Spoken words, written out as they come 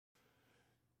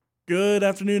Good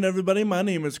afternoon, everybody. My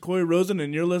name is Corey Rosen,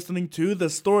 and you're listening to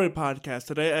the Story Podcast.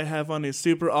 Today, I have on a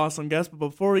super awesome guest, but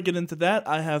before we get into that,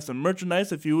 I have some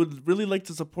merchandise. If you would really like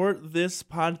to support this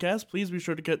podcast, please be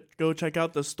sure to go check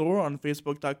out the store on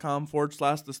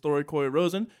facebook.com/The Story Corey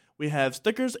Rosen. We have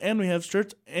stickers, and we have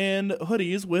shirts and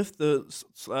hoodies with the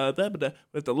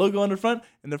logo on the front,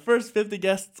 and the first 50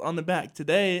 guests on the back.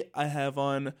 Today, I have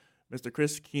on Mr.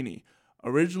 Chris Keeney.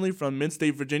 Originally from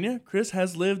Mid-State, Virginia, Chris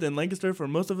has lived in Lancaster for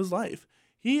most of his life.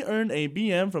 He earned a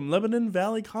BM from Lebanon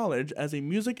Valley College as a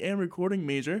music and recording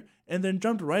major, and then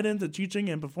jumped right into teaching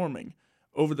and performing.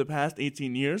 Over the past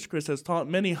 18 years, Chris has taught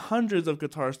many hundreds of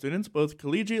guitar students, both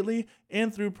collegiately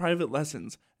and through private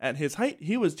lessons. At his height,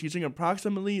 he was teaching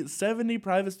approximately 70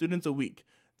 private students a week.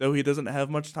 Though he doesn't have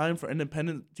much time for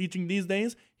independent teaching these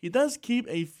days, he does keep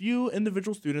a few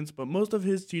individual students, but most of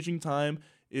his teaching time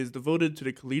is devoted to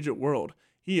the collegiate world.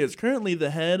 He is currently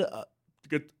head of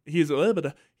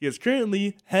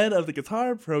the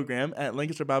guitar program at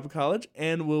Lancaster Bible College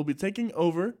and will be taking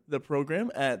over the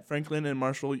program at Franklin and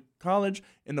Marshall College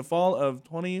in the fall of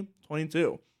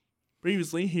 2022.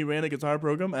 Previously, he ran a guitar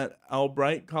program at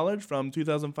Albright College from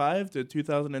 2005 to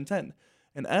 2010.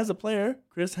 And as a player,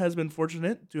 Chris has been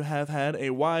fortunate to have had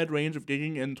a wide range of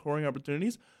gigging and touring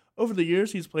opportunities. Over the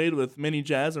years, he's played with many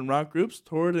jazz and rock groups,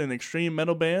 toured in extreme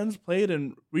metal bands, played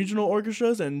in regional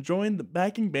orchestras, and joined the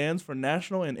backing bands for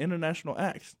national and international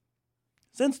acts.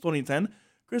 Since 2010,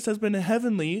 Chris has been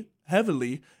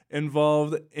heavily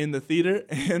involved in the theater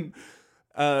and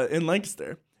in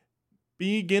Lancaster,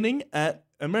 beginning at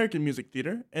American Music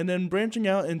Theater, and then branching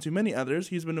out into many others.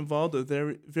 He's been involved with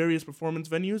various performance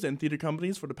venues and theater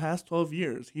companies for the past 12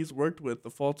 years. He's worked with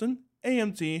the Fulton,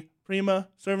 AMT, Prima,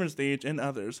 Servant Stage, and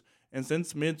others. And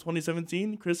since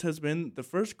mid-2017, Chris has been the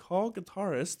first call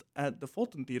guitarist at the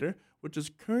Fulton Theater, which is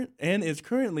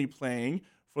currently playing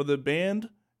for the band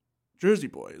Jersey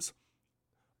Boys.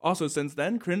 Also, since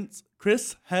then,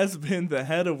 Chris has been the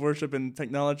head of worship and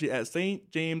technology at St.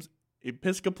 James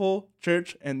Episcopal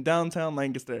Church in downtown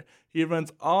Lancaster. He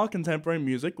runs all contemporary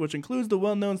music, which includes the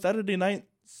well-known Saturday night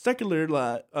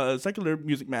secular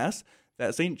music mass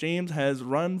that St. James has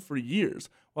run for years,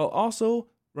 while also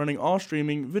running all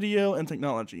streaming, video, and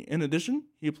technology. In addition,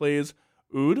 he plays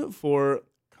oud for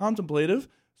contemplative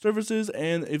services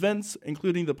and events,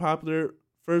 including the popular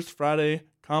First Friday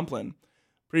Compline.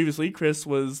 Previously, Chris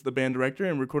was the band director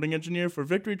and recording engineer for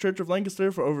Victory Church of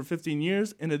Lancaster for over 15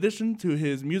 years. In addition to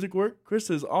his music work, Chris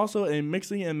is also a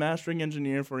mixing and mastering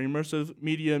engineer for Immersive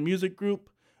Music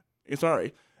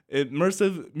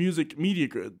Media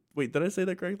Group. Wait, did I say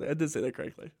that correctly? I did say that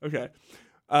correctly. Okay.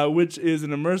 Which is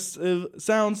an immersive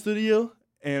sound studio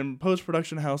and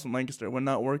post-production house in Lancaster. When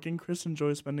not working, Chris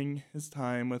enjoys spending his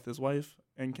time with his wife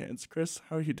and kids. Chris,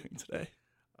 how are you doing today?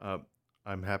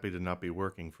 I'm happy to not be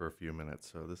working for a few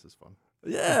minutes, so this is fun.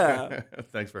 Yeah.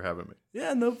 Thanks for having me.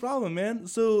 Yeah, no problem, man.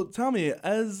 So tell me,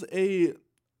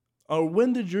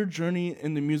 when did your journey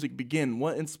into music begin?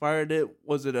 What inspired it?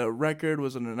 Was it a record?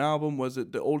 Was it an album? Was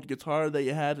it the old guitar that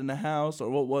you had in the house, or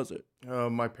what was it?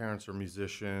 My parents are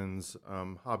musicians,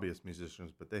 hobbyist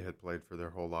musicians, but they had played for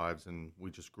their whole lives, and we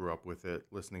just grew up with it,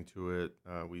 listening to it.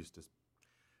 We used to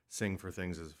sing for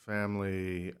things as a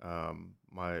family.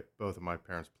 Both of my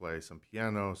parents play some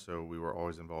piano, so we were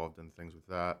always involved in things with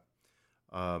that.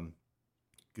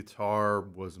 Guitar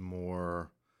was more,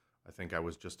 I think I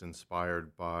was just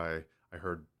inspired by, I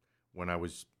heard when I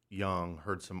was young,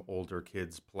 heard some older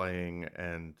kids playing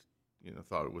and,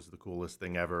 thought it was the coolest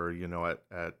thing ever,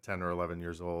 at 10 or 11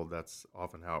 years old. That's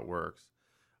often how it works.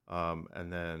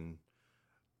 And then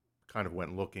kind of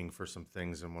went looking for some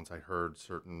things, and once I heard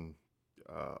certain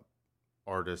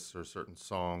artists or certain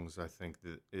songs, I think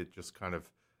that it just kind of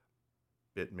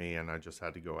bit me, and I just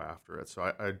had to go after it.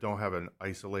 So I don't have an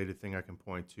isolated thing I can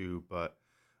point to, but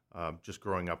just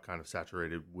growing up kind of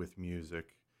saturated with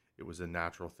music, it was a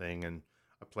natural thing. And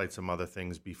I played some other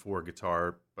things before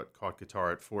guitar, but caught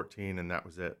guitar at 14, and that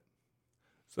was it.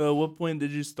 So at what point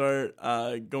did you start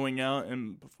going out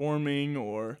and performing,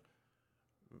 or?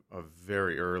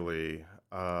 Very early.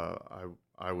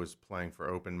 I was playing for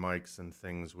open mics and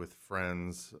things with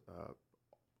friends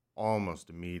almost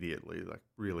immediately, like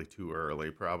really too early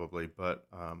probably, but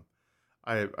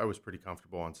I was pretty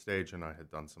comfortable on stage, and I had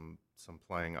done some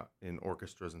playing in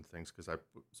orchestras and things because I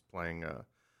was playing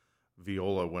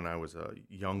viola when I was a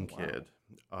young kid.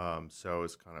 So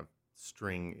it's kind of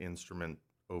string instrument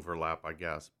overlap, I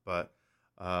guess, but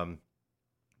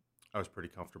I was pretty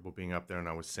comfortable being up there, and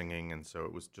I was singing, and so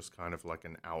it was just kind of like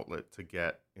an outlet to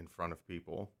get in front of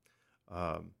people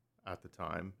at the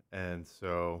time. And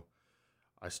so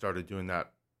I started doing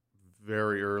that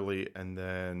very early, and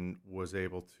then was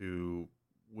able to,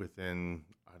 within,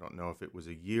 I don't know if it was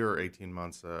a year or 18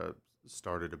 months,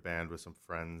 started a band with some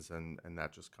friends, and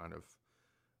that just kind of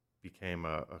became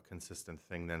a consistent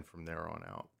thing then from there on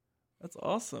out. That's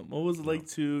awesome. What was it like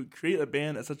to create a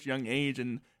band at such a young age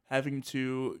and having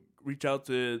to reach out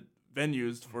to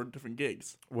venues for different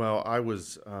gigs? Well, I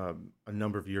was a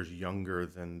number of years younger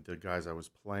than the guys I was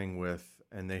playing with,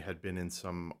 and they had been in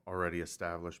some already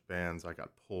established bands. I got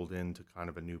pulled into kind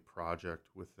of a new project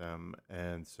with them,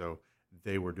 and so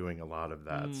they were doing a lot of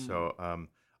that. So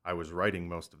I was writing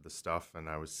most of the stuff, and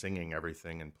I was singing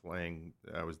everything and playing.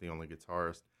 I was the only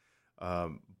guitarist,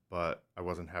 but I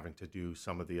wasn't having to do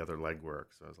some of the other legwork.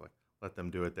 So I was like, let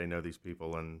them do it. They know these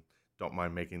people and don't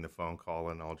mind making the phone call,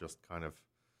 and I'll just kind of,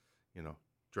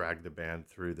 drag the band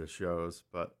through the shows.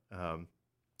 But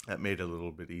that made it a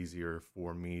little bit easier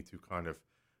for me to kind of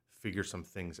figure some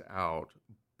things out.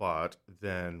 But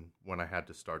then when I had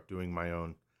to start doing my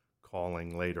own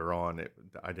calling later on,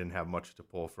 I didn't have much to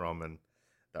pull from, and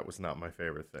that was not my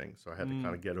favorite thing. So I had to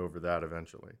kind of get over that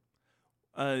eventually.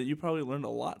 You probably learned a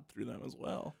lot through them as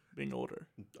well, being older.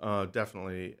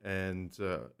 Definitely. And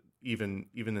even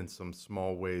in some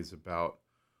small ways about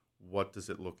what does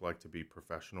it look like to be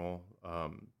professional,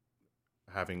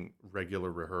 having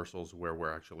regular rehearsals where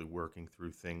we're actually working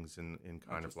through things in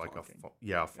kind of like talking.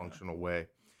 A functional way.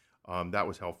 That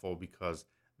was helpful because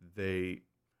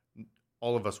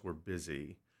all of us were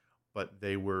busy, but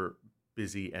they were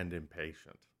busy and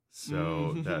impatient.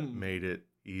 So that made it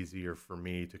easier for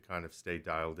me to kind of stay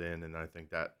dialed in, and I think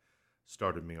that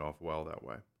started me off well that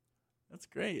way. That's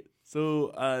great.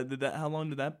 So how long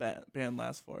did that band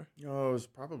last for? It was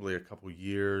probably a couple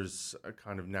years. I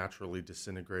kind of naturally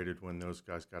disintegrated when those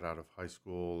guys got out of high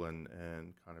school, and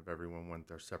kind of everyone went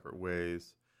their separate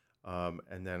ways.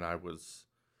 And then I was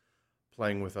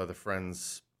playing with other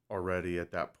friends already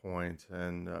at that point,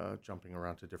 and jumping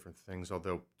around to different things,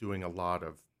 although doing a lot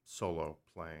of solo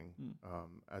playing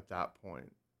at that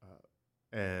point.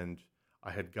 And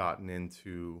I had gotten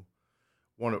into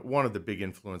one of the big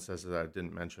influences that I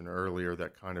didn't mention earlier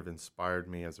that kind of inspired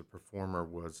me as a performer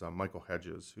was Michael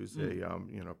Hedges, who's a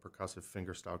percussive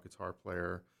fingerstyle guitar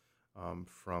player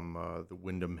from the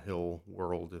Windham Hill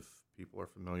world, if people are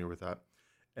familiar with that.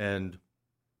 And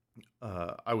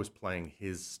I was playing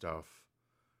his stuff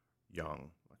young,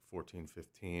 like 14,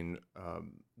 15,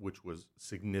 which was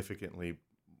significantly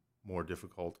more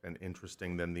difficult and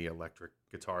interesting than the electric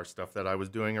guitar stuff that I was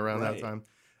doing around that time.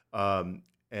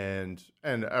 And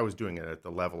I was doing it at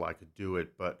the level I could do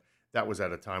it, but that was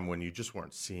at a time when you just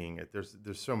weren't seeing it.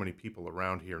 There's so many people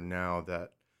around here now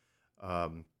that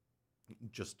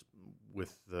just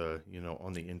with the,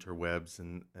 on the interwebs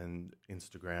and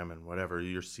Instagram and whatever,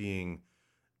 you're seeing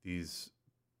these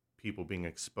people being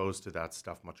exposed to that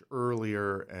stuff much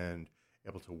earlier and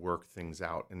able to work things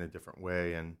out in a different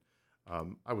way. And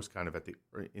I was kind of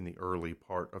in the early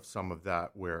part of some of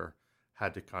that, where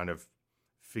had to kind of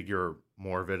figure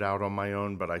more of it out on my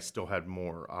own, but I still had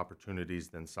more opportunities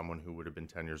than someone who would have been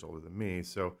 10 years older than me.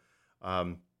 So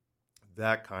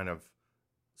that kind of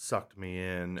sucked me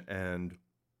in, and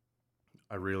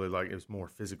I really it was more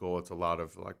physical. It's a lot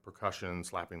of like percussion,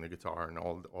 slapping the guitar, and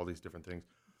all these different things.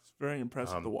 It's very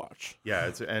impressive to watch. Yeah,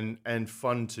 it's and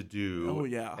fun to do. Oh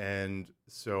yeah. And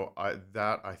so I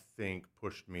think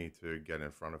pushed me to get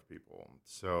in front of people.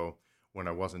 So when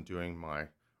I wasn't doing my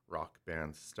rock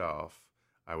band stuff,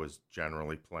 I was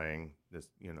generally playing this,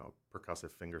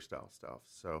 percussive fingerstyle stuff.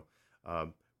 So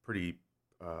pretty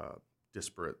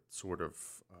disparate sort of,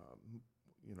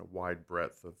 wide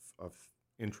breadth of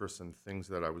interests and things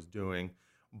that I was doing,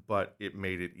 but it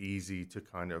made it easy to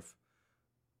kind of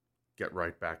get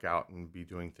right back out and be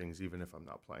doing things even if I'm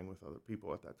not playing with other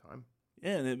people at that time.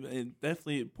 Yeah, and it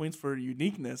definitely points for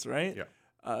uniqueness, right?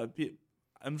 Yeah.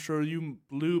 I'm sure you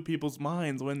blew people's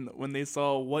minds when they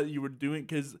saw what you were doing,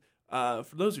 because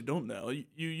for those who don't know,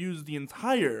 you use the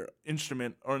entire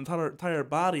instrument or entire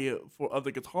body of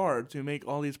the guitar to make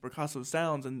all these percussive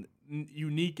sounds, and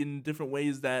unique in different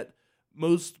ways that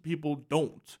most people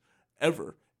don't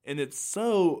ever. And it's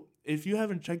so, if you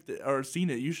haven't checked it or seen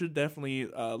it, you should definitely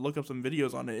look up some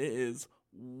videos on it. It is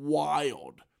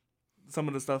wild, some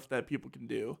of the stuff that people can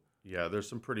do. Yeah, there's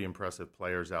some pretty impressive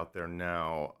players out there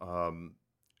now,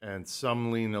 and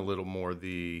some lean a little more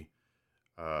the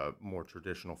more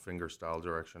traditional fingerstyle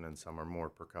direction, and some are more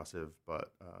percussive,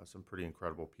 but some pretty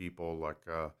incredible people. Like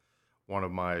one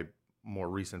of my more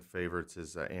recent favorites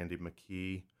is Andy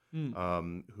McKee,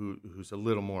 who's a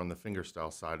little more on the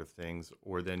fingerstyle side of things.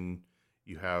 Or then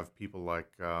you have people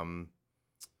like Callum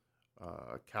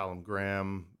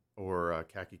Graham,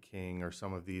 Khaki King or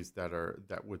some of these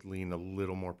that would lean a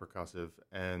little more percussive,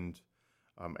 and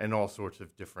all sorts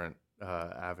of different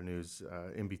avenues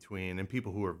in between, and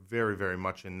people who are very, very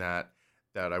much in that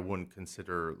I wouldn't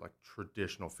consider like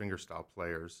traditional fingerstyle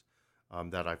players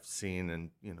that I've seen, and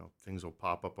things will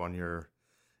pop up on your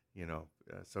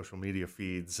social media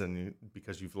feeds, and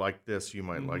because you've liked this, you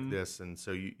might like this, and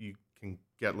so you can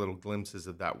get little glimpses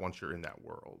of that once you're in that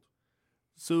world.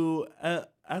 So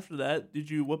after that,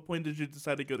 what point did you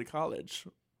decide to go to college?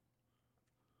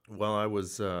 Well, I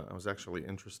was actually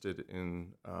interested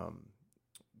in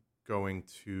going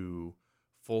to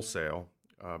Full Sail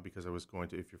because I was going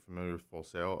to, if you're familiar with Full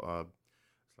Sail,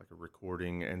 it's like a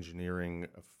recording engineering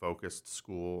focused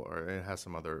school, or it has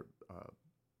some other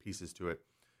pieces to it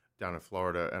down in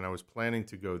Florida, and I was planning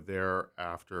to go there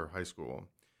after high school.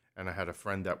 And I had a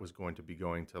friend that was going to be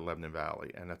going to Lebanon Valley,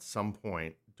 and at some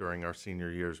point during our senior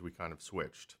years, we kind of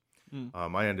switched.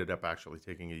 I ended up actually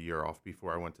taking a year off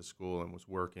before I went to school and was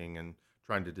working and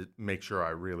trying to make sure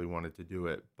I really wanted to do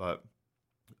it. But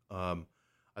I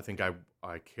think I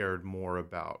cared more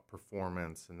about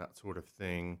performance and that sort of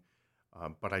thing.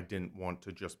 But I didn't want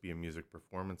to just be a music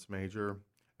performance major,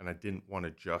 and I didn't want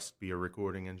to just be a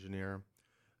recording engineer.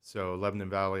 So Lebanon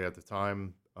Valley at the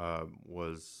time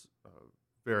was a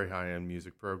very high-end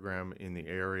music program in the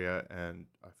area, and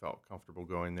I felt comfortable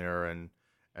going there and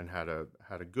had a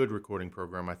good recording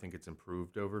program. I think it's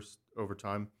improved over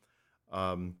time,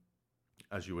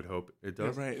 as you would hope it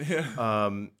does. Yeah, right.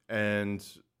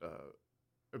 Yeah.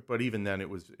 But even then, it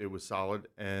was solid,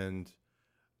 and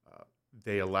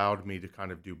they allowed me to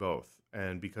kind of do both.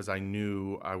 And because I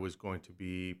knew I was going to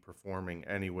be performing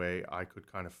anyway, I could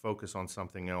kind of focus on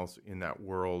something else in that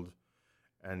world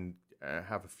and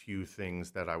have a few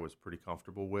things that I was pretty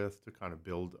comfortable with to kind of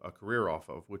build a career off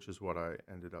of, which is what I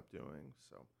ended up doing.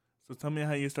 So tell me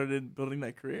how you started building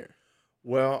that career.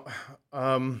 Well,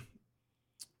 my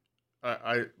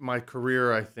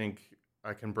career, I think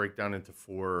I can break down into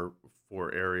four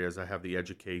areas. I have the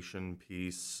education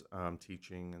piece,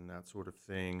 teaching and that sort of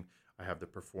thing. I have the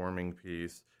performing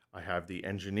piece. I have the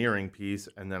engineering piece,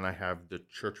 and then I have the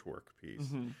church work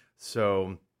piece.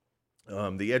 So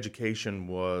the education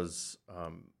was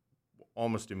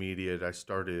almost immediate. I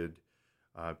started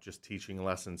just teaching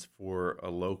lessons for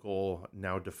a local,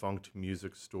 now defunct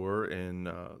music store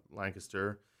in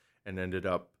Lancaster, and ended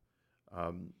up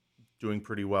doing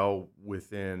pretty well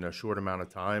within a short amount of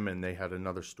time. And they had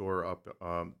another store up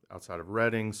outside of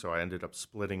Reading, so I ended up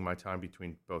splitting my time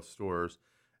between both stores,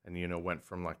 and went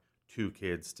from like 2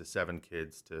 kids to 7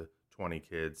 kids to 20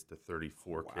 kids to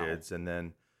 34 kids, and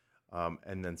then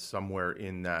somewhere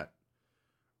in that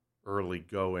early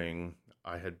going,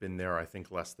 I had been there, I think,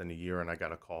 less than a year, and I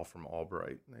got a call from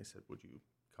Albright, and they said, "Would you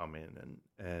come in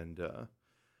and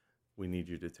we need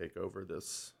you to take over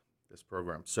this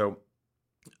program?" So,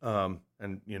 I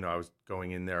was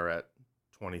going in there at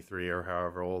 23 or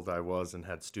however old I was, and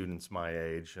had students my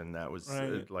age, and that was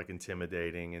like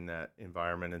intimidating in that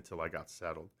environment until I got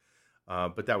settled.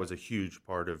 But that was a huge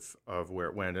part of where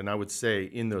it went, and I would say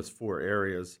in those 4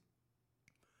 areas,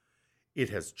 it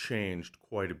has changed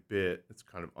quite a bit. It's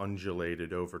kind of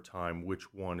undulated over time,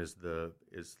 which one is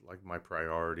like my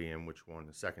priority and which one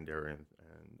is secondary,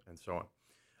 and so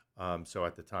on. So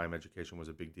at the time, education was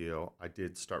a big deal. I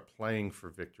did start playing for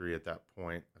Victory at that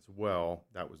point as well.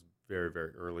 That was very,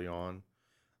 very early on.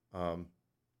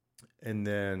 And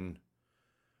then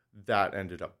that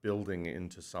ended up building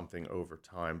into something over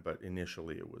time, but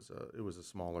initially it was a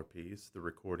smaller piece. The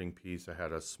recording piece, I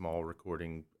had a small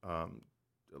recording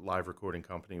live recording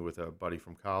company with a buddy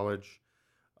from college,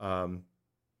 and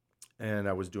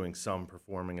I was doing some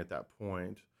performing at that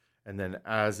point. And then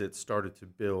as it started to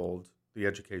build, the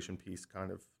education piece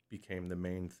kind of became the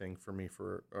main thing for me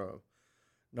for a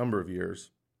number of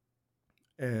years.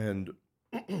 And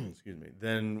excuse me,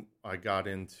 then I got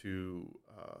into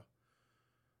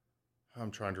I'm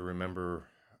trying to remember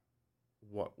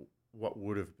what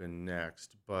would have been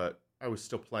next, but I was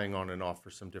still playing on and off for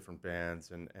some different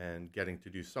bands, and getting to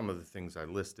do some of the things I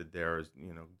listed there, as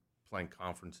playing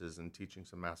conferences and teaching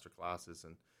some master classes,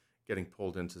 and getting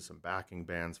pulled into some backing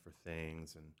bands for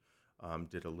things, and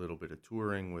did a little bit of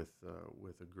touring with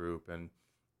a group, and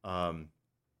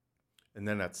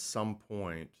then at some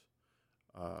point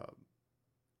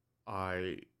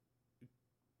I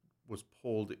was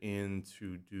pulled in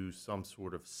to do some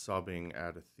sort of subbing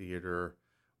at a theater.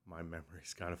 My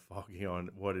memory's kind of foggy on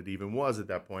what it even was at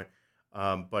that point,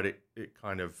 but it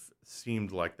kind of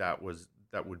seemed like that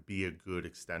would be a good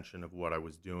extension of what I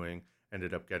was doing.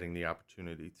 Ended up getting the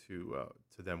opportunity to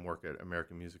then work at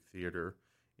American Music Theater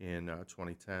in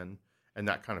 2010, and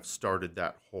that kind of started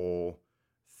that whole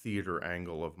theater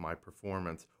angle of my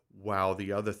performance, while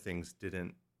the other things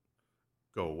didn't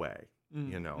go away,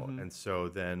 Mm-hmm. And so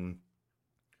then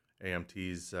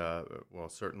AMT's, well,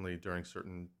 certainly during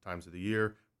certain times of the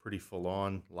year, pretty full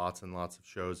on, lots and lots of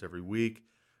shows every week.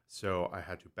 So I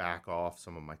had to back off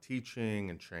some of my teaching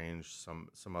and change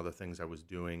some other things I was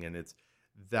doing, and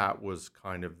that was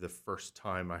kind of the first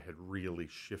time I had really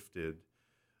shifted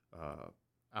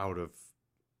out of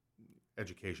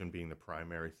education being the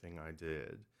primary thing I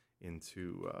did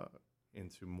into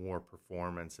more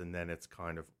performance, and then it's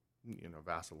kind of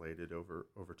vacillated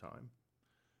over time.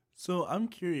 So I'm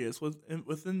curious,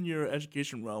 within your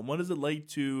education realm, what is it like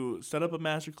to set up a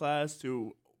master class,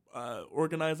 to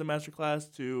organize a master class,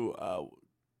 to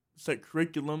set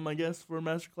curriculum, I guess, for a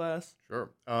master class? Sure.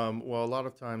 Well, a lot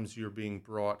of times you're being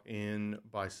brought in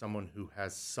by someone who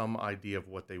has some idea of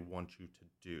what they want you to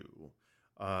do.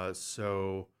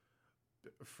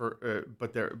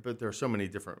 But there are so many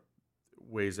different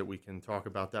ways that we can talk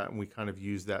about that, and we kind of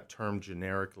use that term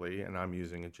generically, and I'm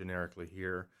using it generically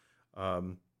here.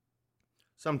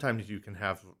 Sometimes you can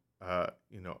have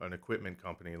an equipment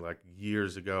company. Like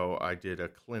years ago, I did a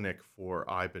clinic for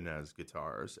Ibanez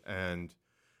guitars, and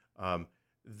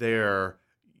there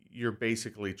you're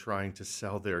basically trying to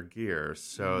sell their gear.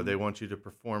 So they want you to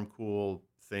perform cool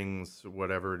things,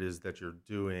 whatever it is that you're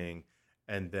doing,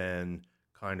 and then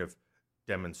kind of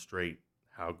demonstrate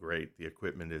how great the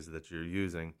equipment is that you're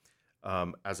using,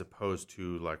 as opposed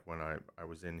to like when I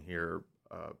was in here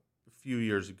a few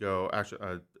years ago,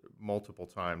 actually multiple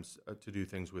times, to do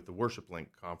things with the Worship Link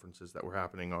conferences that were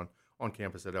happening on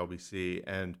campus at LBC.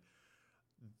 And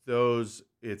those,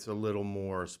 it's a little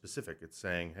more specific. It's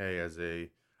saying, hey, as a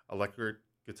electric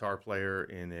guitar player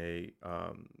in a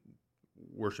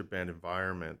worship band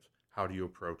environment, how do you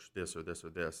approach this or this or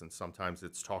this? And sometimes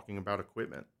it's talking about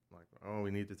equipment. Like, oh,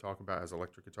 we need to talk about, as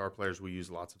electric guitar players, we use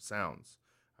lots of sounds.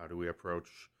 How do we approach,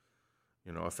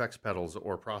 effects pedals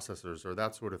or processors or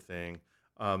that sort of thing?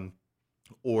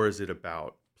 Or is it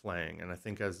about playing? And I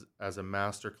think as a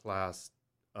master class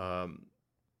kind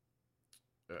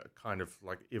of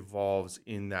like evolves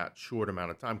in that short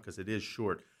amount of time, because it is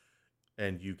short,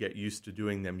 and you get used to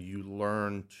doing them, you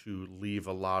learn to leave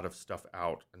a lot of stuff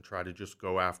out and try to just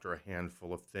go after a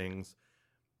handful of things,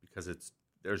 because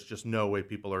there's just no way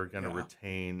people are going to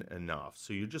retain enough.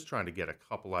 So you're just trying to get a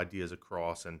couple ideas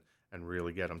across and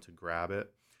really get them to grab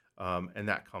it. And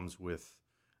that comes with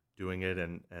doing it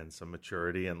and some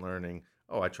maturity and learning,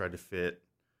 I tried to fit,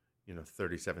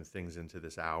 37 things into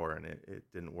this hour, and it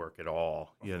didn't work at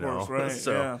all, Of course, right,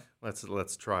 So yeah.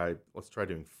 let's try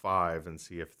doing 5 and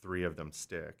see if 3 of them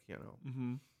stick,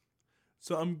 Mm-hmm.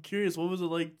 So I'm curious, what was it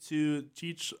like to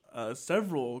teach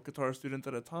several guitar students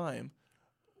at a time?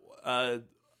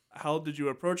 How did you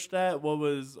approach that? What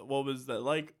was that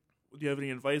like? Do you have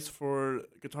any advice for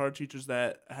guitar teachers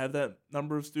that have that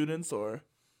number of students, or?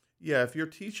 Yeah, if you're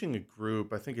teaching a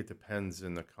group, I think it depends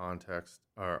in the context,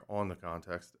 or on the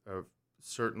context of,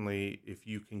 certainly if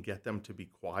you can get them to be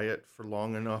quiet for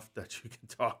long enough that you can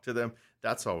talk to them,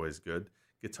 that's always good.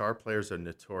 Guitar players are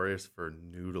notorious for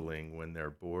noodling when they're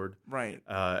bored. Right.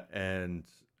 And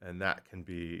that can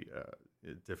be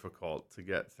difficult to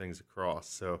get things across.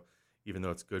 So even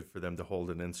though it's good for them to hold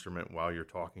an instrument while you're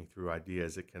talking through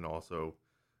ideas, it can also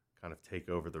kind of take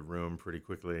over the room pretty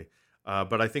quickly.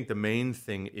 But I think the main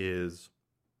thing is,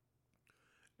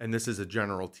 and this is a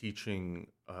general teaching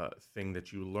thing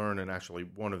that you learn, and actually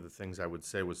one of the things I would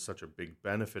say was such a big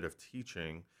benefit of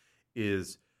teaching,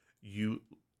 is you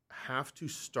have to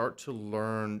start to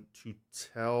learn to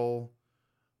tell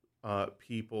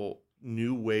people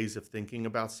new ways of thinking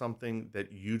about something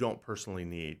that you don't personally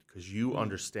need, because you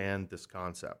understand this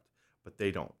concept, but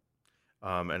they don't.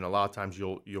 And a lot of times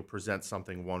you'll present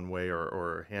something one way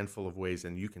or a handful of ways,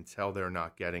 and you can tell they're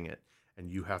not getting it, and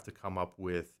you have to come up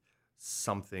with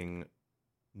something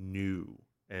new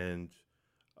and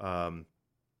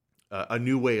a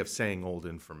new way of saying old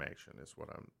information is what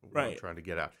I'm trying to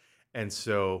get at. And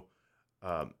so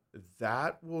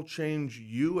that will change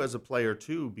you as a player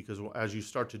too, because as you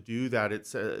start to do that,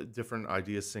 it's different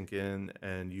ideas sink in,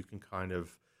 and you can kind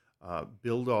of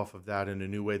build off of that in a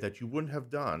new way that you wouldn't have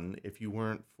done if you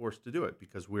weren't forced to do it,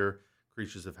 because we're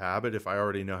creatures of habit. If I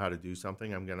already know how to do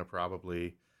something, I'm going to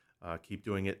probably keep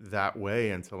doing it that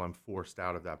way until I'm forced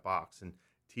out of that box. And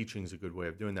teaching is a good way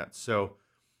of doing that. So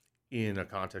in a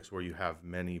context where you have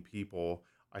many people,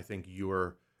 I think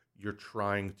you're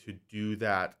trying to do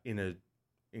that in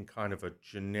kind of a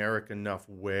generic enough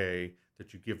way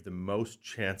that you give the most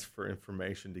chance for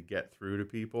information to get through to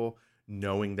people,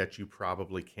 knowing that you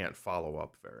probably can't follow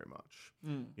up very much.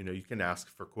 You know, you can ask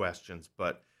for questions,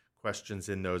 but questions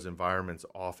in those environments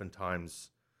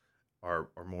oftentimes are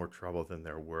more trouble than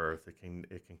they're worth. It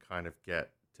can kind of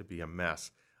get to be a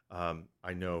mess.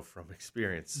 I know from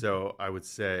experience. So I would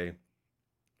say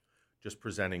just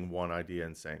presenting one idea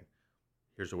and saying,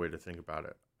 here's a way to think about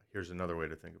it. Here's another way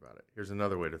to think about it. Here's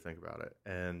another way to think about it.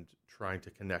 And trying to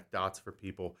connect dots for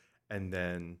people. And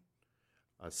then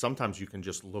sometimes you can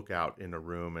just look out in a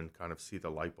room and kind of see the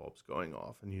light bulbs going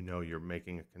off. And you know you're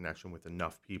making a connection with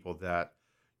enough people that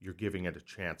you're giving it a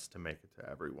chance to make it to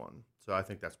everyone. So I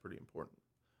think that's pretty important.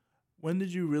 When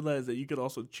did you realize that you could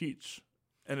also teach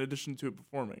in addition to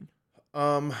performing?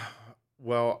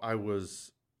 Well,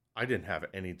 I didn't have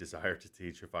any desire to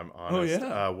teach, if I'm honest,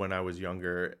 when I was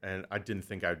younger, and I didn't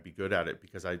think I'd be good at it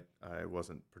because I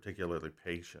wasn't particularly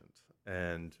patient,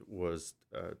 and was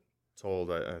told,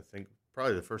 I think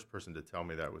probably the first person to tell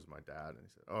me that was my dad, and he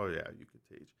said, "Oh yeah, you could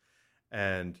teach,"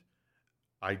 and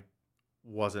I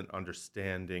wasn't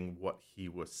understanding what he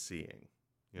was seeing.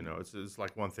 You know, it's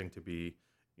like one thing to be,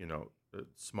 you know,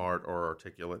 smart or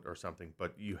articulate or something,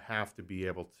 but you have to be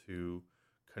able to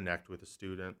connect with a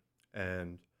student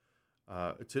and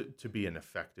to be an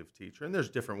effective teacher. And there's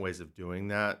different ways of doing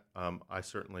that. I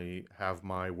certainly have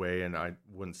my way, and I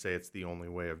wouldn't say it's the only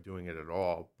way of doing it at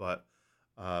all. But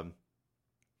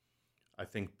I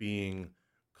think being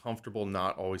comfortable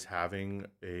not always having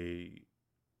a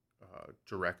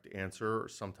direct answer,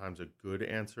 sometimes a good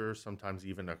answer, sometimes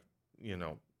even a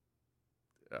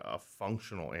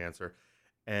functional answer,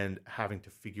 and having to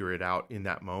figure it out in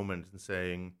that moment and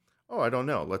saying, "Oh, I don't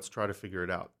know. Let's try to figure it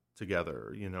out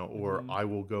together," you know, or I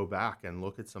will go back and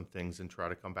look at some things and try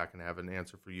to come back and have an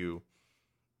answer for you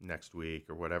next week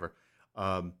or whatever.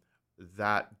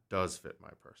 That does fit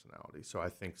my personality. So I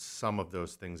think some of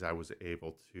those things I was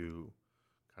able to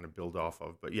kind of build off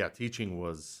of. But yeah, teaching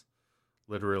was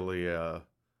literally,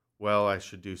 well, I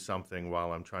should do something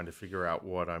while I'm trying to figure out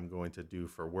what I'm going to do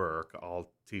for work.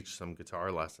 I'll teach some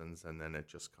guitar lessons, and then it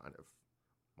just kind of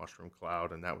mushroom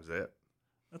cloud, and that was it.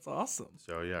 That's awesome.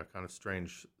 So yeah, kind of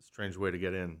strange way to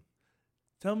get in.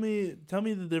 Tell me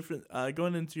the difference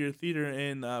going into your theater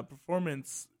and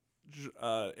performance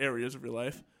areas of your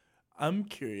life. I'm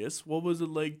curious, what was it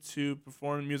like to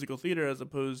perform musical theater as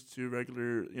opposed to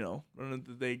regular, run of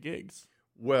the day gigs?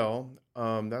 Well,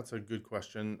 that's a good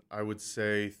question. I would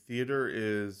say theater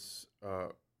is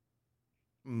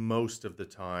most of the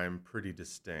time pretty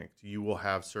distinct. You will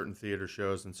have certain theater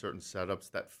shows and certain setups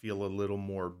that feel a little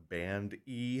more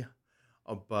band-y,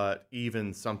 but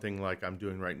even something like I'm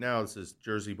doing right now, this is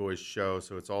Jersey Boys show,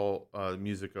 so it's all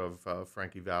music of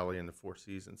Frankie Valli and the Four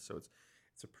Seasons, so it's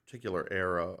a particular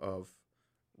era of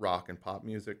rock and pop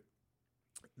music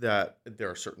that there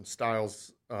are certain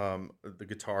styles, the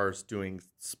guitars doing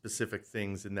specific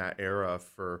things in that era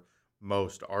for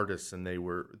most artists, and they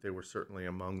were certainly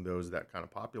among those that kind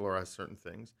of popularized certain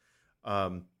things.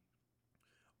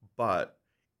 But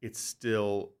it's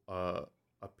still a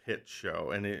pit show,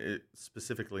 and it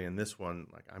specifically in this one,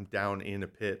 like I'm down in a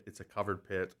pit. It's a covered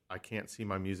pit. I can't see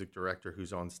my music director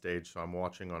who's on stage, so I'm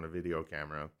watching on a video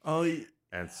camera. Oh,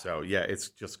 and so yeah, it's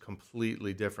just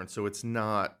completely different. So it's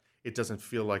not. It doesn't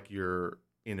feel like you're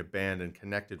in a band and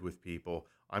connected with people.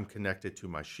 I'm connected to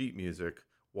my sheet music,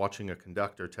 watching a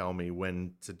conductor tell me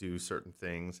when to do certain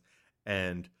things,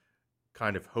 and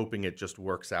kind of hoping it just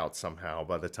works out somehow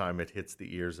by the time it hits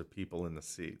the ears of people in the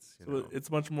seats. So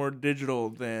it's much more digital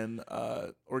than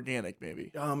organic,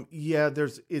 maybe. Yeah,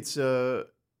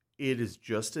 it is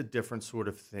just a different sort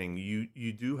of thing.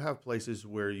 You do have places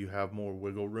where you have more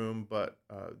wiggle room, but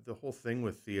the whole thing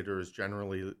with theater is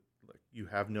generally like you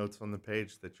have notes on the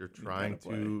page that you're trying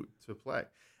to play,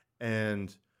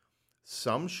 and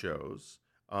some shows.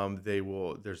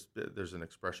 There's an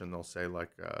expression they'll say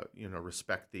like,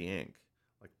 respect the ink,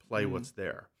 like play what's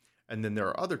there. And then there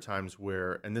are other times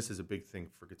where, and this is a big thing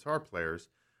for guitar players,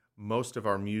 most of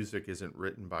our music isn't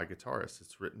written by guitarists.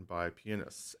 It's written by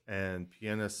pianists. And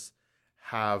pianists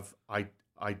have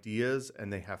ideas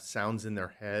and they have sounds in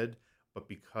their head, but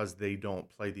because they don't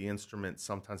play the instrument,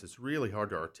 sometimes it's really hard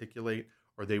to articulate,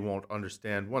 or they won't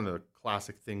understand. One of the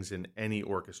classic things in any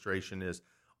orchestration is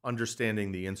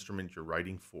understanding the instrument you're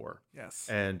writing for. Yes.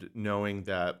 And knowing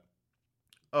that,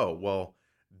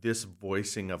 this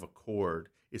voicing of a chord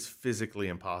is physically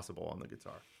impossible on the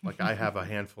guitar. Like I have a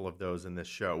handful of those in this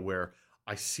show where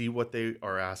I see what they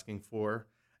are asking for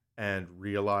and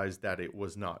realize that it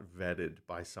was not vetted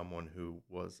by someone who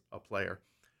was a player.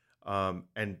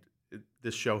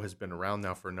 This show has been around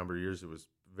now for a number of years. It was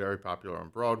very popular on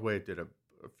Broadway. It did a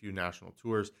few national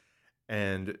tours.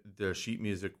 and the sheet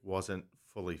music wasn't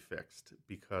fully fixed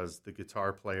because the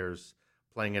guitar players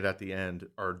playing it at the end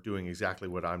are doing exactly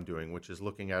what I'm doing, which is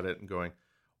looking at it and going,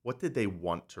 what did they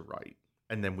want to write?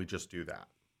 And then we just do that.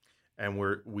 And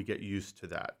we get used to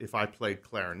that. If I played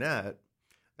clarinet,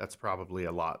 that's probably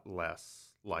a lot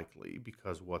less likely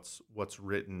because what's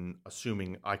written,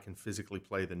 assuming I can physically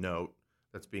play the note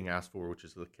that's being asked for, which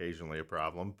is occasionally a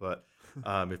problem, but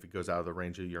if it goes out of the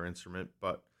range of your instrument,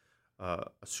 but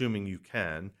assuming you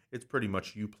can, it's pretty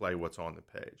much you play what's on the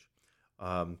page.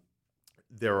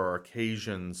 There are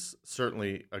occasions,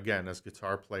 certainly, again, as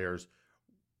guitar players,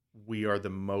 we are the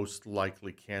most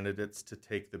likely candidates to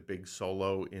take the big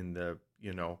solo in the,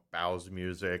 bows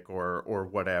music or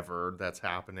whatever that's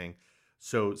happening.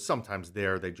 So sometimes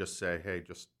they just say, hey,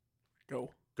 just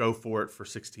go for it for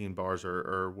 16 bars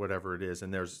or whatever it is.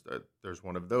 And there's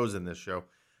one of those in this show.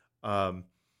 And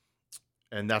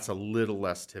that's a little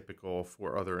less typical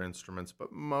for other instruments,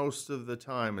 but most of the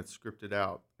time it's scripted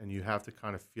out and you have to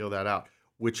kind of feel that out,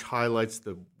 which highlights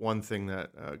the one thing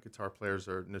that guitar players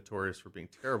are notorious for being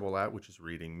terrible at, which is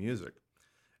reading music.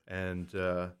 And,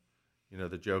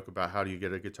 the joke about how do you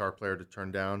get a guitar player to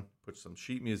turn down, put some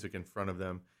sheet music in front of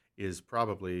them is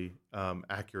probably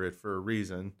accurate for a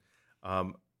reason.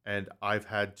 And I've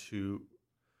had to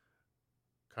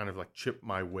kind of like chip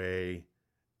my way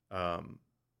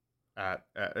at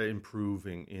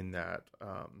improving in that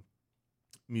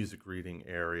music reading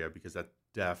area because that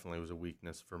definitely was a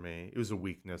weakness for me. It was a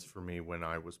weakness for me when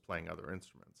I was playing other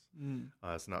instruments.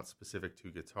 It's not specific to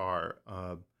guitar.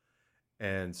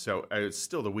 And so it's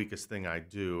still the weakest thing I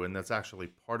do. And that's actually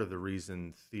part of the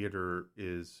reason theater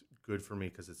is good for me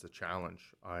because it's a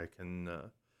challenge. I can,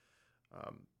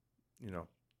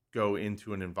 go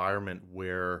into an environment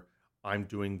where I'm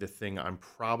doing the thing I'm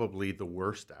probably the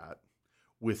worst at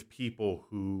with people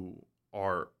who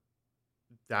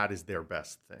that is their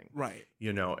best thing. Right.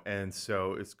 And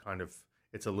so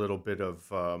it's a little bit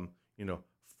of,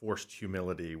 forced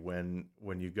humility when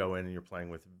you go in and you're playing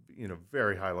with,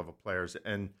 very high level players.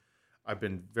 And I've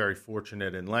been very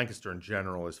fortunate, and Lancaster in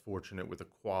general is fortunate with the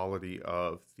quality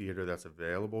of theater that's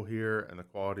available here and the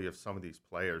quality of some of these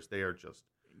players. They are just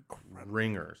incredible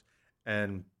ringers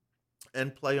and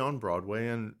play on Broadway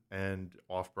and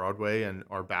off Broadway and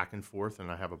are back and forth.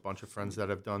 And I have a bunch of friends that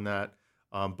have done that,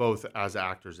 both as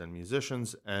actors and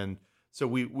musicians. And so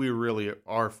we really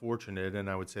are fortunate. And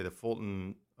I would say that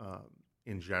Fulton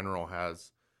in general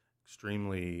has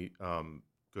extremely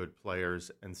good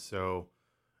players. And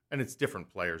it's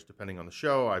different players depending on the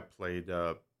show. I played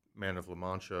Man of La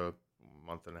Mancha a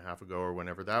month and a half ago or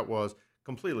whenever that was.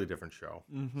 Completely different show.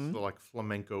 Mm-hmm. So like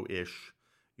flamenco-ish.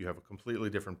 You have a completely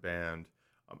different band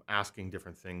asking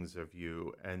different things of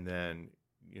you. And then,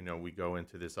 we go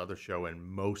into this other show and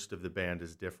most of the band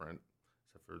is different,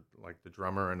 except for like the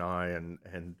drummer and I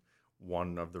and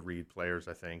one of the reed players,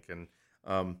 I think.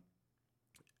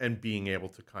 And being able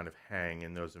to kind of hang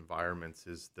in those environments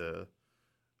is the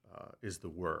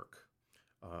work.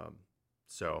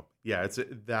 So yeah,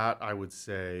 that I would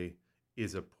say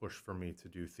is a push for me to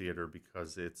do theater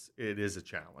because it is a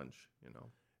challenge,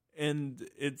 And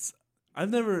I've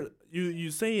never,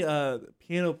 you say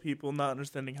piano people not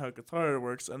understanding how guitar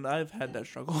works, and I've had that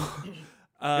struggle.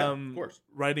 Yeah, of course.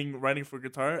 Writing for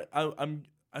guitar,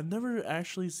 I've never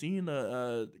actually seen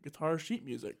a guitar sheet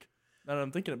music. Now that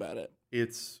I'm thinking about it,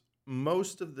 it's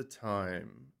most of the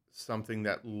time something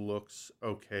that looks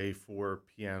okay for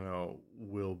piano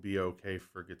will be okay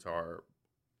for guitar,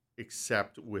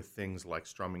 except with things like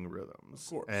strumming rhythms. Of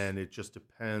course. And it just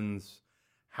depends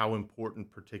how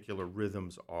important particular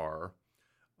rhythms are.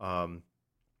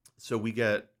 So we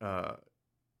get,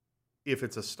 if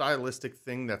it's a stylistic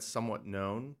thing that's somewhat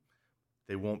known,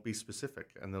 they won't be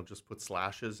specific and they'll just put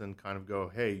slashes and kind of go,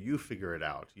 hey, you figure it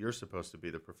out. You're supposed to be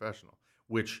the professional,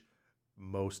 which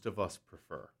most of us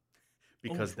prefer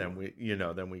because then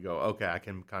we go, okay, I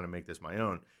can kind of make this my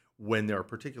own. When there are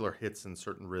particular hits and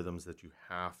certain rhythms that you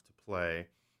have to play,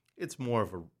 it's more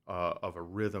of a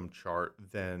rhythm chart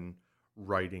than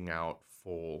writing out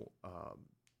full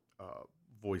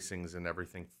voicings and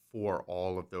everything for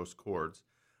all of those chords.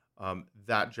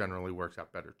 That generally works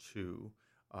out better too.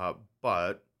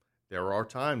 But there are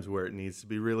times where it needs to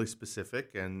be really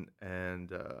specific and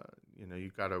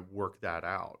you've got to work that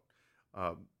out.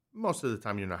 Most of the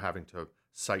time you're not having to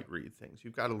sight read things.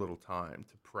 You've got a little time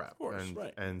to prep. Of course,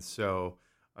 right. And so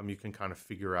you can kind of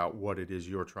figure out what it is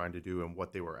you're trying to do and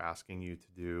what they were asking you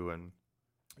to do. And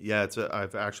yeah,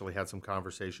 I've actually had some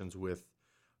conversations with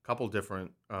a couple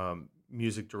different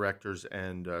music directors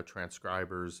and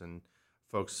transcribers and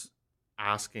folks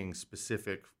asking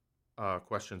specific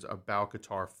questions about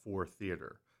guitar for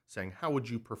theater. saying, how would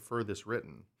you prefer this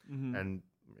written? Mm-hmm. And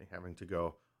having to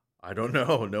go, I don't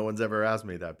know. No one's ever asked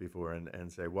me that before.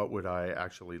 And say, what would I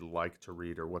actually like to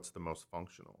read, or what's the most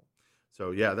functional?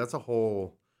 So yeah, that's a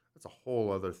whole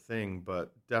other thing,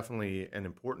 but definitely an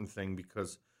important thing,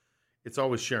 because it's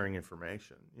always sharing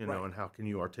information, you know, Right. and how can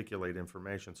you articulate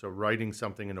information? So writing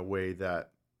something in a way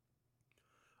that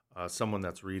someone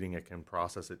that's reading it can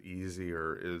process it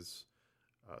easier is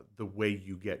the way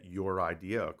you get your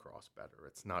idea across better.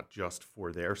 It's not just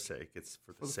for their sake; it's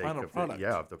for the sake final of product.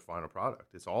 of the final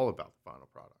product. It's all about the final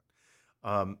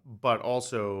product. But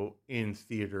also in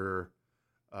theater,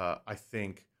 I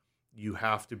think you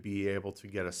have to be able to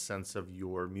get a sense of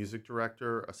your music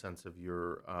director, a sense of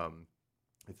your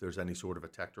if there's any sort of a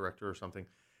tech director or something,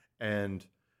 and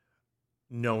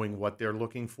knowing what they're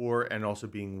looking for, and also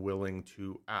being willing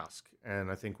to ask.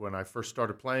 And I think when I first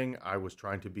started playing, I was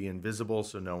trying to be invisible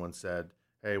so no one said,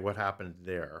 hey, what happened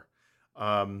there?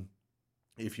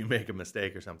 If you make a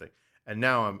mistake or something. And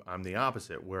now I'm the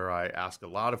opposite, where I ask a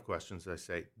lot of questions. I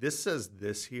say, this says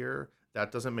this here.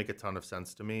 That doesn't make a ton of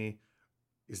sense to me.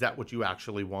 Is that what you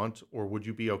actually want? Or would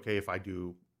you be okay if I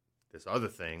do this other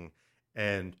thing?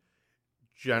 And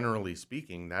generally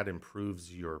speaking, that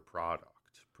improves your product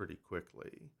pretty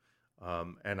quickly.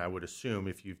 And I would assume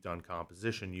if you've done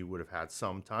composition, you would have had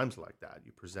some times like that.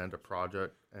 You present a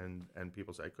project and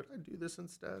people say, could I do this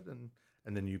instead?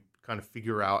 And then you kind of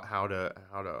figure out how to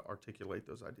articulate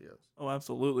those ideas. Oh,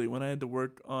 absolutely. When I had to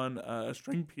work on a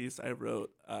string piece I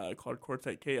wrote called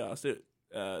Quartet Chaos,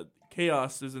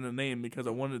 chaos isn't a name because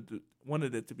I wanted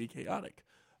it to be chaotic.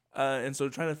 And so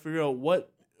trying to figure out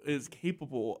what is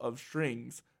capable of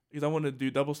strings, because I want to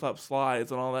do double stop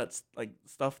slides and all that like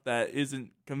stuff that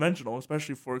isn't conventional,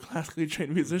 especially for classically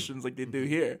trained musicians like they do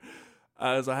here.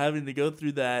 So having to go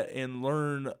through that and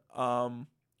learn,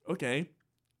 okay,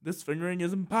 this fingering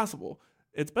is impossible.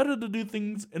 It's better to do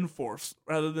things in fourths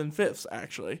rather than fifths,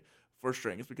 actually, for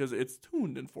strings, because it's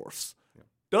tuned in fourths. Yeah.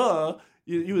 Duh!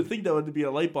 You would think that would be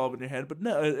a light bulb in your head, but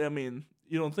no, I mean,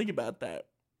 you don't think about that.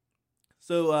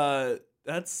 So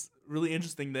that's really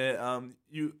interesting that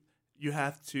you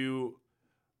have to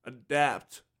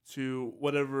adapt to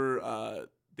whatever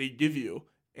they give you,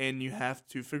 and you have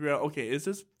to figure out, okay, is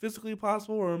this physically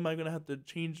possible, or am I going to have to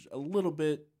change a little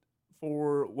bit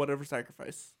for whatever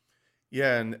sacrifice?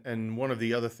 Yeah, and one of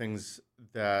the other things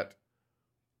that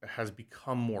has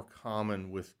become more common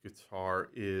with guitar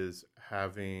is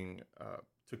having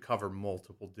to cover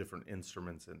multiple different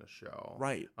instruments in a show.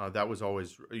 Right. That was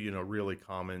always, really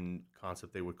common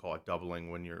concept. They would call it doubling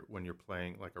when you're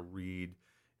playing like a reed.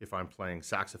 If I'm playing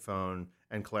saxophone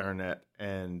and clarinet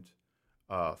and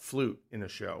flute in a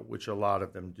show, which a lot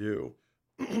of them do.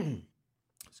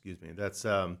 Excuse me.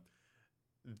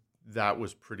 That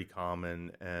was pretty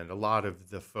common, and a lot of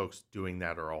the folks doing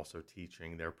that are also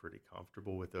teaching. They're pretty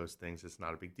comfortable with those things. It's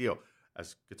not a big deal.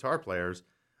 As guitar players,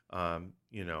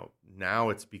 now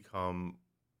it's become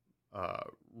a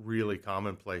really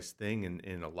commonplace thing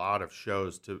in a lot of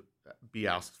shows to be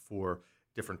asked for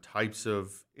different types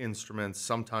of instruments.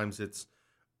 Sometimes it's,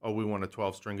 oh, we want a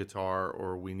 12-string guitar,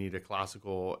 or we need a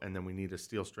classical, and then we need a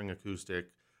steel string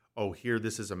acoustic. Oh, here,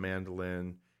 this is a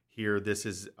mandolin. Here, this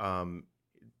is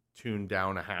tuned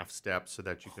down a half step so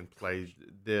that you can play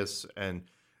this. And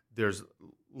there's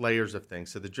layers of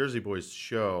things. So the Jersey Boys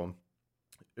show,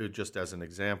 just as an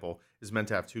example, is meant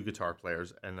to have 2 guitar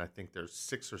players, and I think there's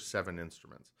 6 or 7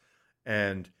 instruments.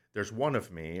 And there's one of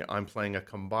me. I'm playing a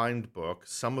combined book.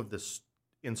 Some of the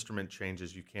instrument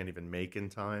changes you can't even make in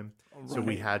time. Right. So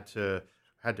we had to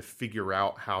figure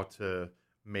out how to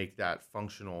make that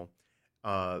functional.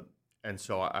 And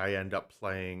so I end up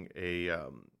playing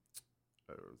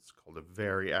it's called a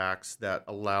Variax that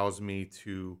allows me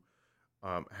to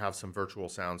have some virtual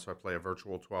sounds. So I play a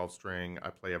virtual 12-string. I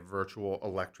play a virtual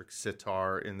electric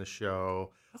sitar in the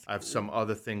show. That's I have cool. Some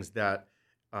other things that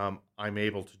I'm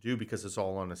able to do because it's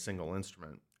all on a single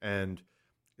instrument. And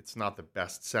it's not the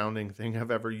best sounding thing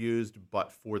I've ever used,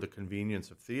 but for the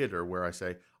convenience of theater, where I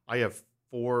say, I have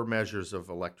 4 measures of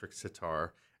electric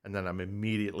sitar, and then I'm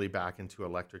immediately back into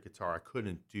electric guitar. I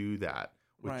couldn't do that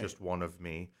with just one of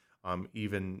me.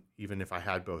 Even if I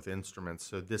had both instruments.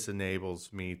 So this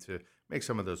enables me to make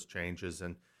some of those changes,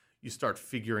 and you start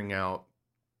figuring out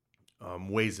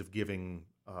ways of giving,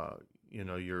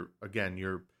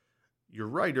 your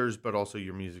writers, but also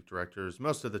your music directors.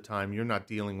 Most of the time, you're not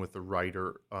dealing with the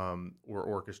writer or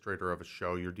orchestrator of a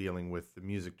show. You're dealing with the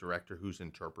music director who's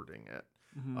interpreting it.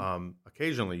 Mm-hmm.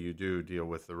 Occasionally, you do deal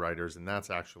with the writers, and that's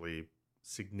actually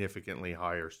significantly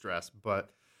higher stress,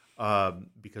 but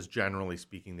because generally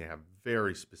speaking, they have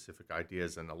very specific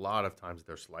ideas, and a lot of times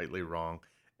they're slightly wrong.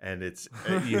 and it's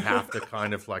you have to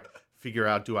kind of like figure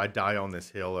out, do I die on this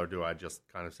hill or do I just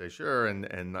kind of say sure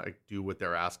and like do what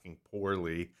they're asking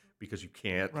poorly because you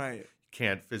can't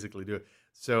physically do it.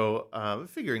 So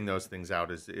figuring those things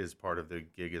out is part of the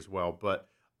gig as well. But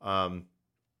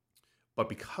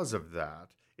because of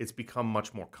that, it's become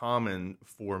much more common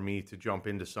for me to jump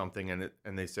into something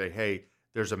and they say, hey,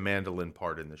 there's a mandolin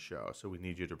part in the show, so we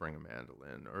need you to bring a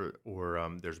mandolin,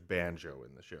 or there's banjo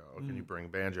in the show. Can you bring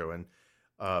banjo? And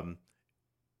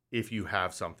if you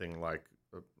have something like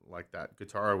that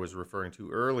guitar I was referring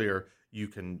to earlier, you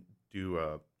can do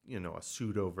a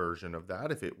pseudo version of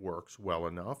that if it works well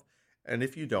enough. And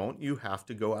if you don't, you have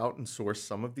to go out and source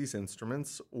some of these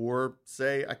instruments or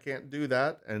say, I can't do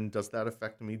that. And does that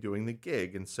affect me doing the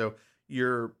gig? And so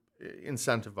you're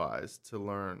incentivized to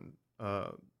learn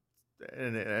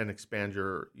and expand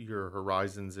your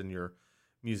horizons in your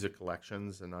music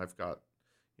collections. And I've got,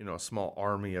 a small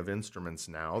army of instruments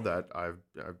now that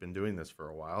I've been doing this for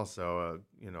a while. So,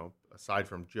 aside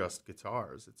from just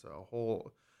guitars, it's a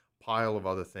whole pile of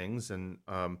other things. And,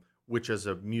 which as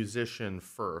a musician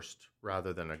first,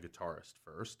 rather than a guitarist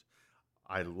first,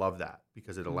 I love that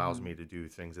because it allows me to do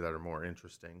things that are more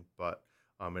interesting, but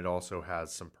it also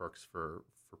has some perks for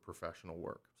professional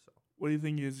work. So, what do you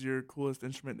think is your coolest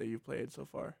instrument that you've played so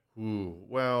far?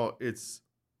 Well, it's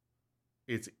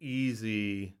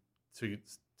easy to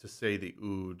say the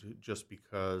oud just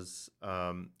because,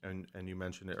 and you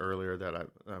mentioned it earlier that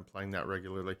I'm playing that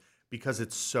regularly because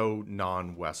it's so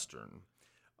non-Western.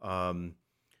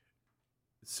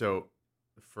 So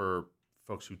for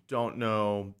folks who don't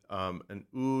know, an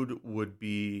oud would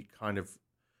be kind of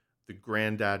the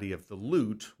granddaddy of the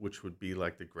lute, which would be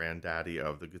like the granddaddy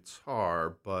of the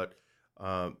guitar. But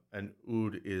an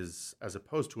oud is, as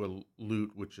opposed to a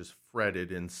lute, which is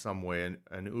fretted in some way,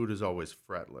 an oud is always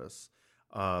fretless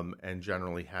and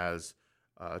generally has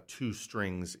two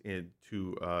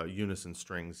unison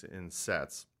strings in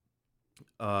sets.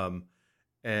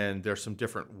 And there's some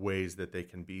different ways that they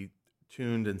can be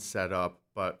tuned and set up,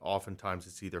 but oftentimes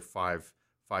it's either five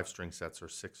string sets or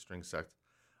 6 string sets.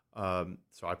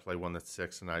 So I play one that's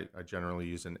 6, and I generally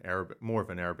use more of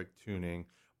an Arabic tuning,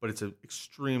 but it's an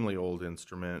extremely old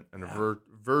instrument, and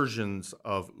versions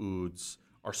of ouds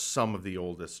are some of the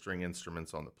oldest string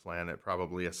instruments on the planet,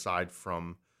 probably aside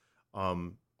from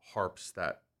harps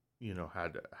that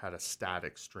had a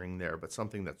static string there, but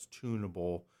something that's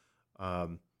tunable.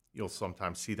 You'll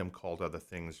sometimes see them called other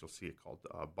things. You'll see it called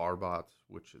barbat,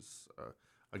 which is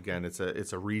again, it's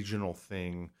a regional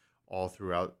thing all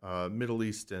throughout Middle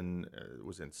East, and it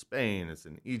was in Spain, it's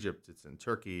in Egypt, it's in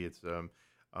Turkey, it's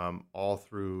all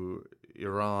through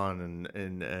Iran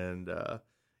and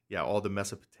all the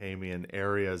Mesopotamian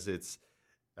areas. It's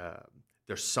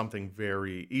there's something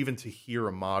very, even to hear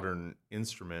a modern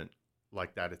instrument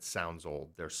like that, it sounds old.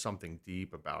 There's something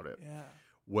deep about it. Yeah.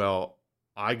 Well,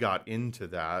 I got into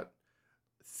that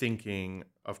thinking,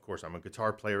 of course, I'm a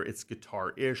guitar player. It's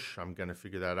guitar-ish. I'm going to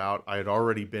figure that out. I had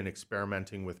already been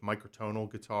experimenting with microtonal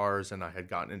guitars, and I had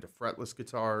gotten into fretless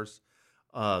guitars.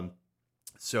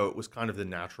 So it was kind of the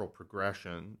natural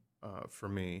progression for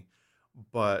me.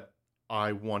 But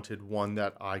I wanted one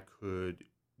that I could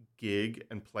gig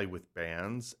and play with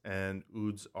bands. And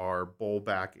ouds are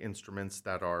bowl-back instruments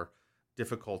that are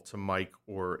difficult to mic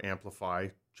or amplify,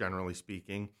 generally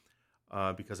speaking,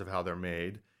 because of how they're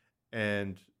made.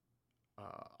 And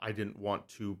I didn't want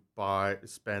to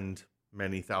spend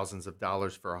many thousands of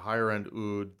dollars for a higher end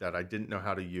oud that I didn't know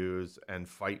how to use and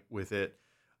fight with it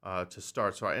to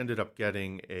start. So I ended up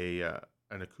getting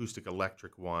an acoustic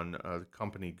electric one. The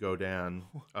company Godin,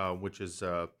 which is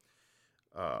a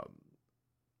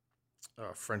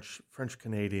French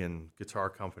Canadian guitar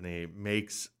company,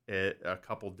 makes a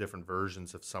couple different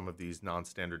versions of some of these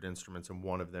non-standard instruments, and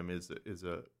one of them is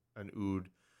an oud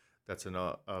that's an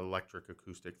electric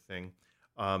acoustic thing.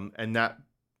 And that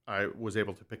I was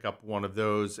able to pick up one of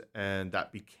those, and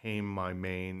that became my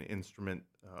main instrument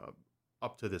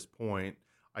up to this point.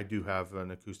 I do have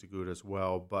an acoustic oud as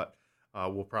well, but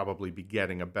we'll probably be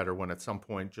getting a better one at some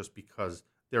point just because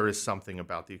there is something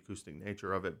about the acoustic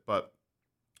nature of it. But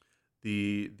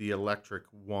the electric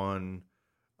one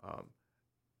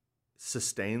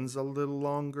sustains a little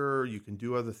longer. You can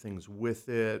do other things with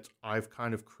it. I've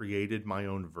kind of created my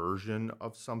own version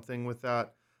of something with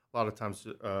that. A lot of times,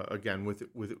 again, with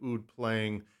oud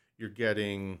playing, you're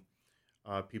getting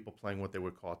people playing what they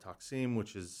would call a taksim,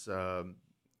 which is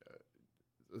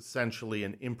essentially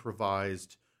an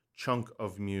improvised chunk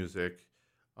of music,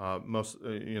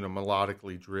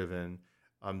 melodically driven,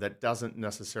 that doesn't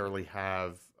necessarily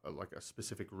have like a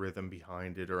specific rhythm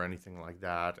behind it or anything like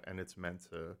that, and it's meant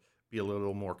to be a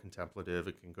little more contemplative.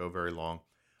 It can go very long.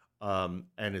 And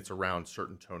it's around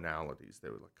certain tonalities. They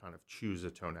would kind of choose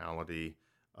a tonality.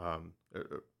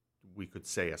 We could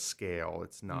say a scale.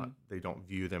 It's not, they don't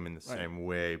view them in the same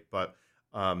way, but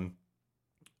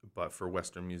for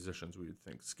Western musicians, we would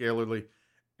think scalarly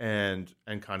and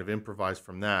kind of improvise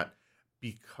from that.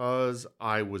 Because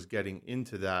I was getting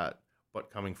into that,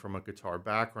 but coming from a guitar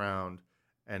background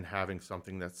and having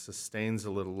something that sustains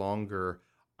a little longer,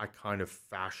 I kind of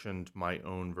fashioned my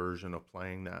own version of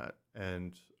playing that.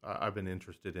 And I've been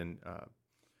interested in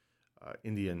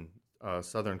Indian,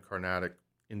 Southern Carnatic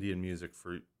Indian music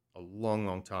for a long,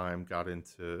 long time. Got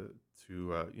into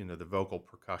the vocal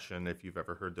percussion. If you've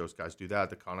ever heard those guys do that,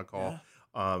 the Kanakal,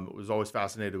 was always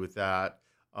fascinated with that.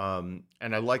 And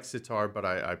I like sitar, but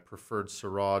I preferred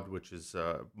sarod, which is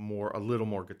a little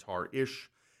more guitar-ish.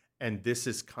 And this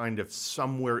is kind of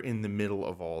somewhere in the middle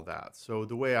of all that. So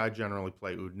the way I generally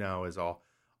play oud now is I'll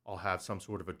have some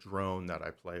sort of a drone that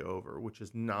I play over, which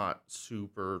is not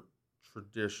super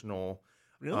traditional.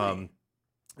 Really?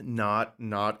 Not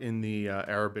in the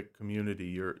Arabic community.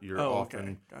 You're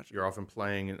Okay. Gotcha. you're often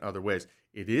playing in other ways.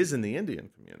 It is in the Indian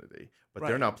community, but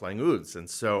they're Right. not playing ouds, and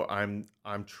so I'm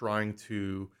trying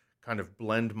to kind of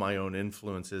blend my own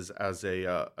influences as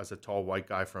a tall white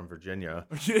guy from Virginia,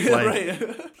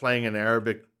 playing an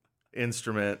Arabic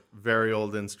instrument, very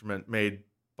old instrument made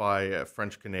by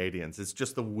French Canadians. It's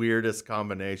just the weirdest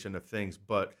combination of things,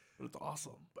 but It's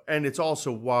awesome. and it's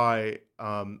also why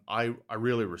I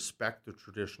really respect the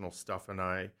traditional stuff, and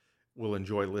I will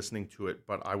enjoy listening to it.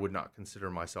 But I would not consider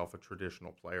myself a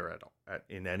traditional player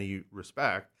in any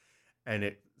respect. And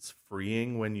it's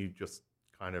freeing when you just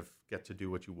kind of get to do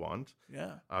what you want.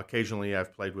 Yeah. Occasionally,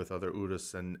 I've played with other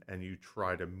udis, and you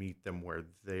try to meet them where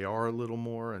they are a little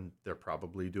more, and they're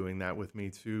probably doing that with me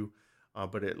too.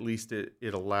 But at least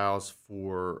it allows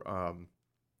for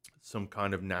some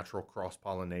kind of natural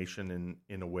cross-pollination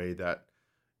in a way that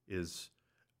is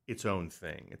its own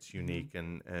thing. It's unique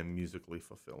and musically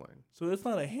fulfilling. So it's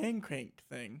not a hand cranked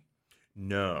thing.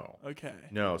 No. Okay.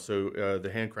 No. So the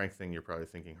hand crank thing, you're probably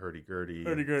thinking hurdy-gurdy.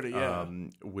 Hurdy-gurdy, yeah.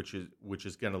 Which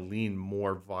is going to lean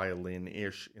more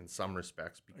violin-ish in some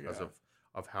respects because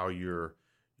of how you're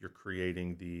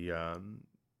creating the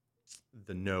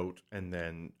note and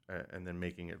then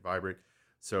making it vibrate.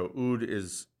 So oud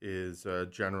is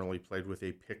generally played with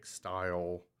a pick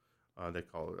style. They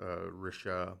call it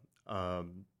risha,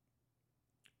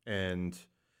 and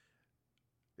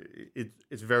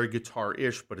it's very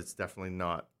guitar-ish, but it's definitely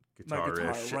not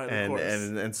guitar-ish. Right, and, of course.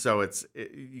 and so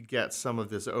you get some of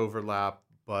this overlap,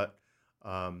 but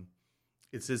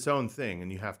it's its own thing,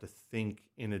 and you have to think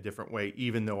in a different way.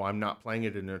 Even though I'm not playing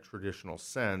it in a traditional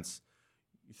sense,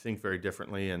 you think very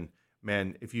differently. And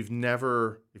man, if you've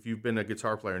been a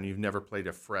guitar player and you've never played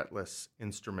a fretless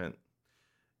instrument,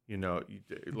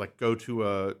 like go to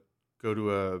a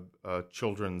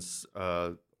children's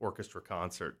orchestra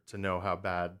concert to know how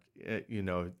bad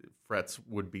frets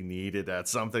would be needed at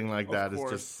something like that. It's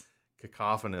just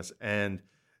cacophonous, and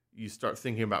you start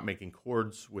thinking about making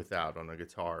chords with that on a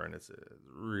guitar, and it's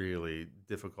really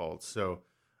difficult. So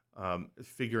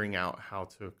figuring out how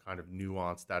to kind of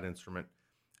nuance that instrument.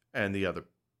 And the other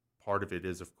part of it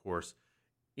is, of course,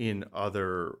 in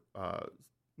other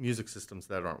music systems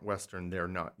that aren't Western, they're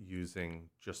not using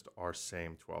just our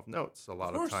same 12 notes. A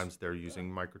lot of times they're using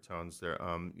microtones, they're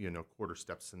quarter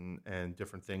steps and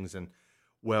different things. And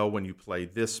when you play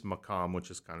this maqam, which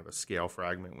is kind of a scale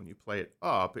fragment, when you play it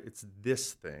up, it's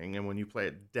this thing, and when you play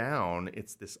it down,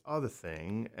 it's this other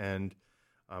thing. And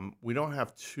we don't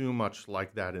have too much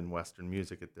like that in Western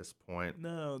music at this point.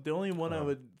 No, the only one I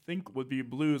would think would be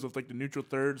blues with like the neutral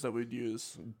thirds that we'd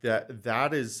use.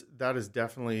 That is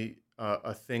definitely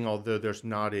a thing, although there's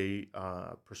not a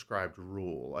prescribed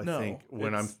rule. I think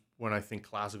when I think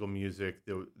classical music,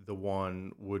 the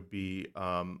one would be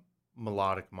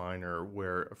melodic minor,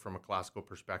 where from a classical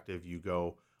perspective you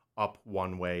go up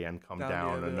one way and come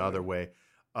down another way.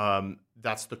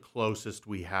 That's the closest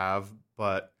we have,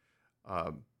 but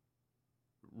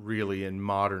really in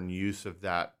modern use of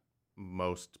that,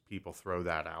 most people throw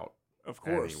that out. Of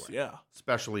course, anyway. yeah.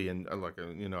 Especially in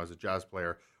as a jazz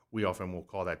player, we often will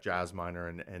call that jazz minor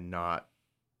and not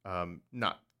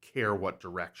care what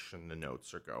direction the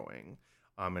notes are going.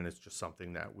 And it's just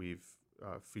something that we've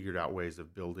figured out ways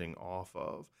of building off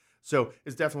of. So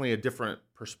it's definitely a different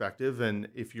perspective. And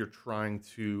if you're trying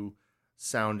to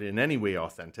sound in any way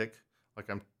authentic,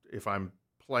 if I'm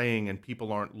playing and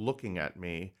people aren't looking at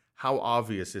me, how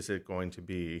obvious is it going to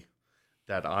be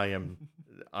that I am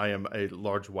a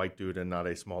large white dude and not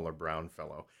a smaller brown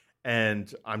fellow?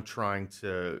 And I'm trying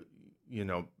to,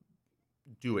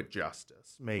 do it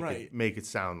justice, Right. make it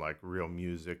sound like real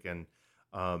music, and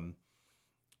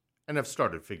I've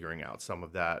started figuring out some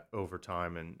of that over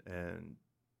time, and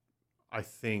I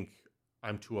think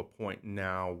I'm to a point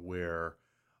now where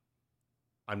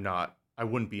I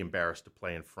wouldn't be embarrassed to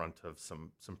play in front of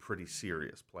some pretty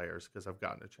serious players, because I've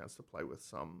gotten a chance to play with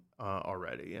some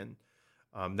already, and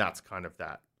that's kind of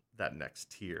that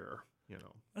next tier, you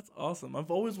know. That's awesome.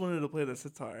 I've always wanted to play the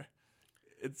sitar.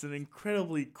 It's an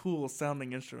incredibly cool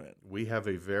sounding instrument. We have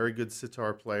a very good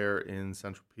sitar player in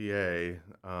Central PA.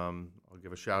 I'll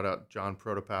give a shout out, John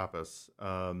Protopappas.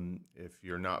 If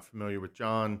you're not familiar with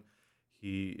John,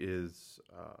 he is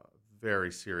a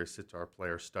very serious sitar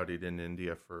player, studied in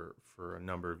India for a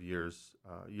number of years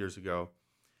ago.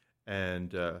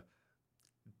 And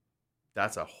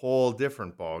that's a whole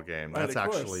different ball game. Right,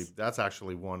 That's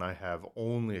actually one I have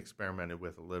only experimented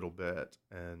with a little bit,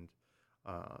 and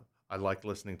I like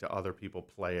listening to other people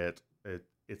play it.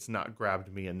 It's not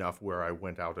grabbed me enough where I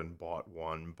went out and bought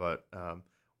one, but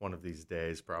one of these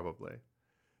days probably.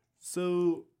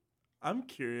 So I'm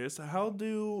curious, how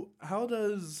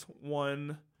does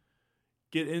one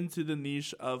get into the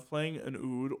niche of playing an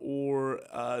oud or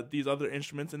these other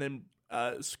instruments, and then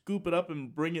scoop it up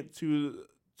and bring it to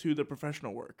the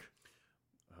professional work?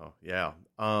 Oh yeah,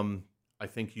 I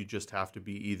think you just have to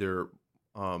be either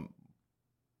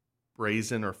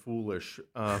brazen or foolish.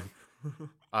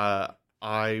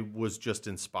 I was just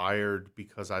inspired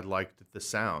because I liked the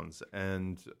sounds,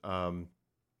 and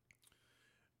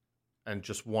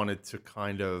just wanted to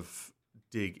kind of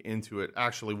dig into it.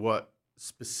 Actually, what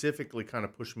specifically kind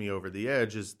of pushed me over the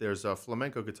edge is there's a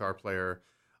flamenco guitar player,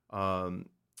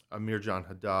 Amirjan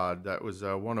Haddad, that was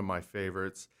one of my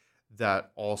favorites,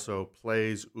 that also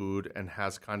plays oud and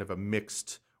has kind of a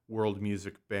mixed world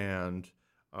music band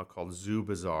called Zoo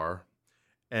Bazaar.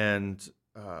 And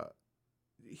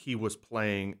he was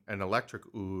playing an electric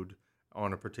oud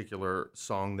on a particular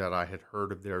song that I had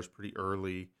heard of theirs pretty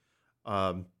early,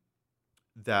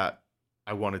 that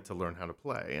I wanted to learn how to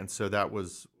play. And so that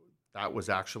was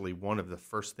actually one of the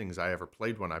first things I ever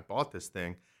played when I bought this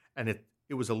thing. And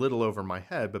it was a little over my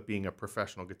head, but being a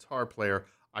professional guitar player,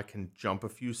 I can jump a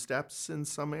few steps in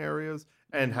some areas.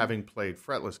 And having played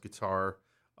fretless guitar,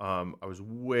 I was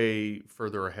way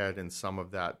further ahead in some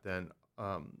of that than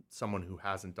someone who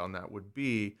hasn't done that would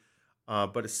be.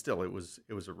 But it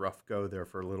was a rough go there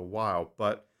for a little while.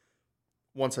 But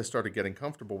once I started getting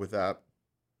comfortable with that,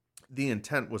 the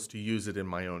intent was to use it in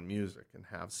my own music and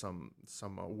have some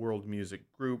world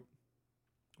music group,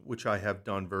 which I have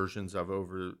done versions of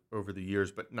over the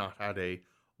years, but not had a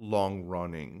long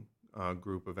running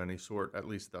group of any sort, at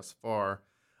least thus far.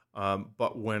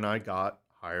 But when I got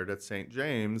hired at St.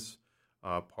 James,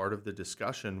 part of the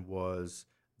discussion was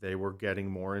they were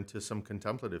getting more into some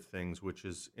contemplative things, which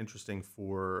is interesting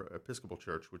for Episcopal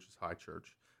Church, which is high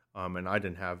church. And I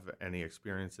didn't have any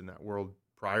experience in that world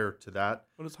prior to that.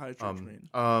 What does high church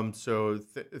mean? So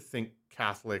think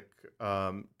Catholic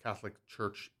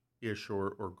Church-ish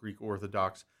or Greek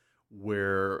Orthodox,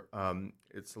 where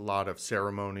it's a lot of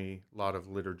ceremony, a lot of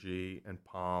liturgy and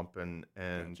pomp, and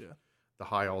Gotcha. the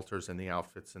high altars and the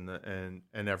outfits and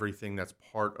everything that's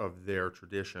part of their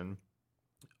tradition.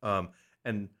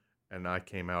 And I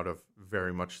came out of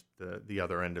very much the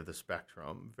other end of the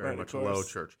spectrum, very much low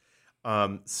church.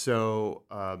 So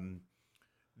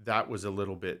that was a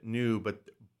little bit new,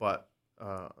 but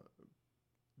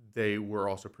they were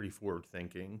also pretty forward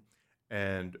thinking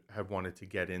and have wanted to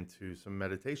get into some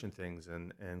meditation things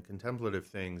and contemplative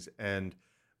things. And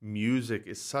music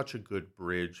is such a good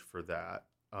bridge for that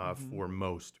for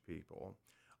most people.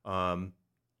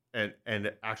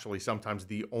 And actually sometimes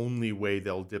the only way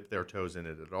they'll dip their toes in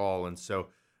it at all. And so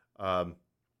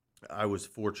I was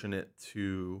fortunate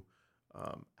to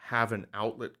have an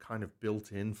outlet kind of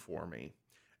built in for me.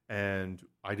 And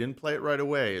I didn't play it right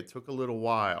away. It took a little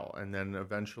while. And then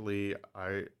eventually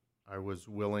I was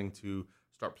willing to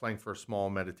start playing for a small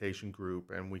meditation group,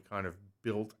 and we kind of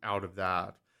built out of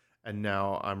that. And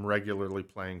now I'm regularly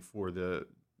playing for the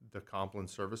Compline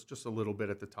service, just a little bit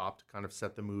at the top to kind of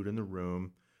set the mood in the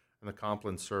room. And the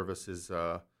Compline service is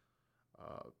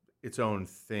its own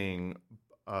thing.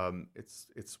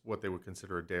 It's what they would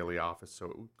consider a daily office, so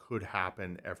it could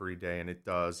happen every day, and it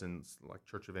does in like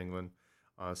Church of England,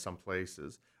 some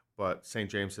places. But St.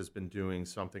 James has been doing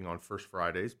something on First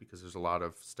Fridays because there's a lot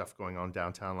of stuff going on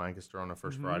downtown Lancaster on a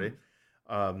First Friday.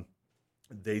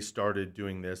 They started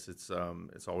doing this. It's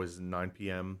always 9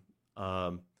 p.m.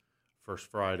 First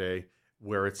Friday,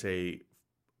 where it's a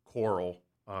choral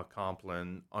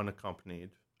Compline,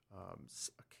 unaccompanied.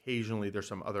 Occasionally there's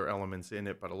some other elements in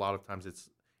it, but a lot of times it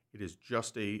is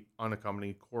just a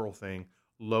unaccompanied choral thing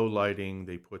low lighting.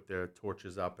 They put their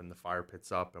torches up and the fire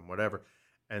pits up and whatever.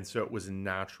 And so it was a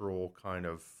natural kind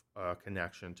of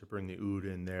connection to bring the oud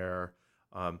in there.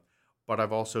 But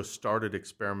I've also started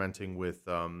experimenting with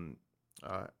a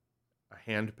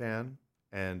hand pan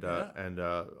and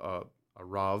a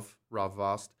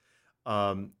ravast,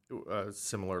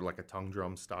 similar like a tongue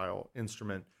drum style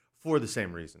instrument for the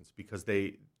same reasons, because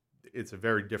it's a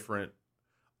very different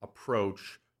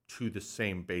approach to the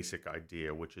same basic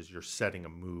idea, which is you're setting a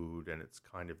mood, and it's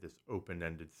kind of this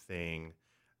open-ended thing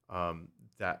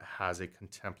that has a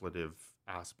contemplative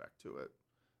aspect to it.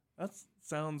 That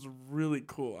sounds really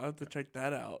cool. I have to check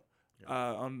that out.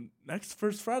 On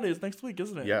First Friday is next week,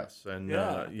 isn't it? Yes, and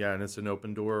and it's an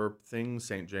open door thing.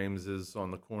 St. James is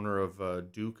on the corner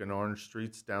of Duke and Orange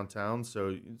Streets downtown,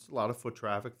 so it's a lot of foot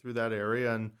traffic through that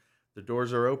area, and the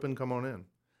doors are open. Come on in.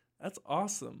 That's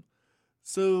awesome.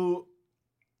 So,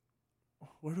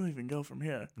 where do we even go from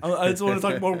here? I just want to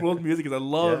talk more world music because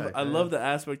I love the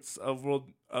aspects of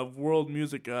world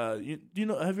music. Have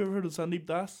you ever heard of Sandeep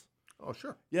Das? Oh,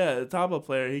 sure. Yeah, a tabla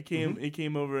player. He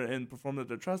came over and performed at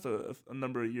the Trust a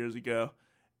number of years ago,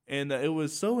 and it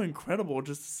was so incredible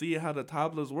just to see how the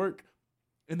tablas work.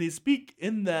 And they speak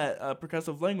in that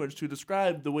percussive language to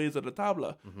describe the ways of the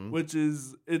tabla, which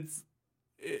is it's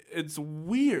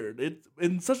weird. It's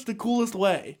in such the coolest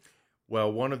way.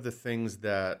 Well, one of the things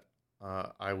that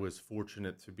I was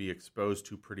fortunate to be exposed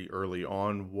to pretty early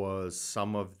on was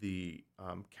some of the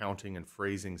counting and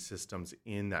phrasing systems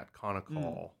in that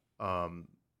conical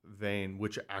vein,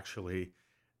 which actually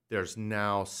there's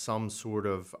now some sort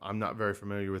of, I'm not very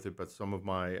familiar with it, but some of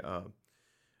my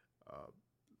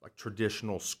like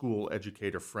traditional school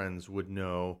educator friends would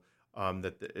know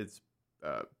that it's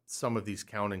some of these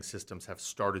counting systems have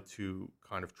started to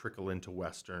kind of trickle into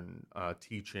Western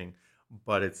teaching,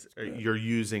 but you're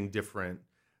using different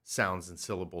sounds and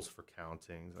syllables for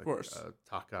counting, like of course.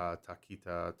 Taka,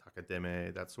 takita,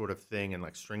 takademe, that sort of thing, and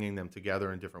like stringing them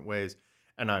together in different ways.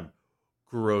 And I'm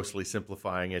grossly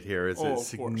simplifying it here. It's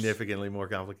significantly more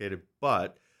complicated,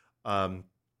 but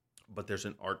there's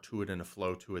an art to it and a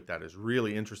flow to it that is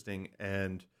really interesting.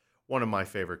 And one of my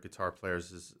favorite guitar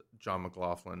players is John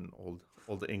McLaughlin,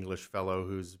 old English fellow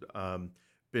who's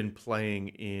been playing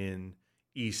in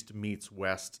East meets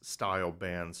West style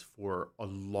bands for a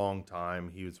long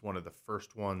time. He was one of the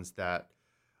first ones that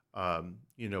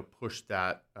pushed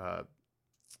that.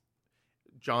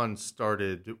 John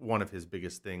started, one of his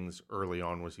biggest things early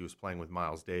on was he was playing with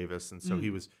Miles Davis, and so he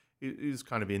was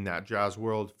kind of in that jazz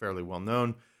world, fairly well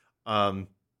known, and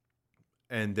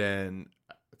then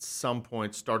at some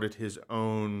point started his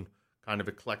own kind of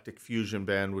eclectic fusion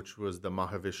band, which was the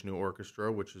Mahavishnu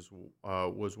Orchestra, which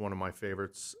was one of my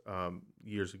favorites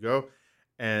years ago.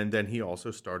 And then he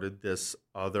also started this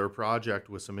other project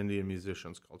with some Indian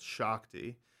musicians called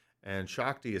Shakti, and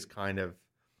Shakti is kind of,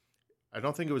 I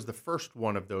don't think it was the first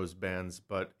one of those bands,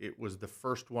 but it was the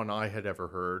first one I had ever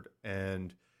heard.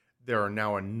 And there are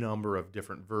now a number of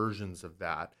different versions of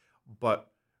that.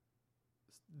 But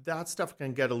that stuff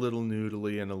can get a little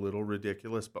noodly and a little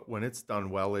ridiculous. But when it's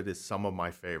done well, it is some of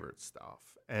my favorite stuff.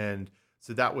 And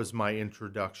so that was my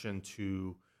introduction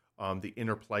to the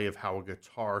interplay of how a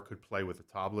guitar could play with a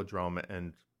tabla drum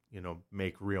and,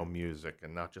 make real music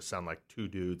and not just sound like two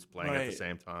dudes playing at the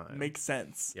same time. Makes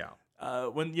sense. Yeah.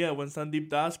 When Sandeep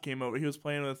Das came over, he was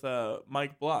playing with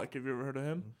Mike Block. Have you ever heard of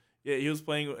him? Mm-hmm. Yeah, he was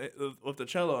playing with the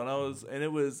cello, and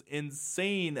it was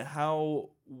insane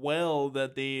how well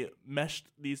that they meshed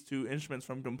these two instruments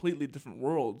from completely different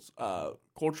worlds,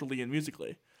 culturally and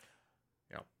musically.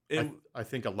 Yeah, I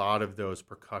think a lot of those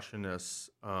percussionists,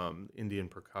 Indian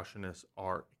percussionists,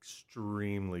 are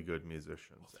extremely good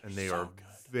musicians, and they are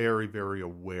very, very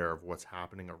aware of what's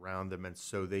happening around them, and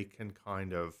so they can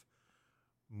kind of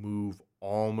move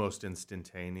almost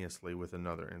instantaneously with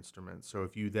another instrument. So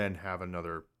if you then have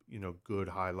another, good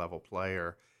high-level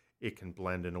player, it can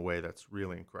blend in a way that's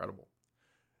really incredible.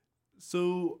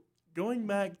 So going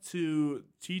back to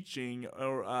teaching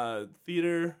or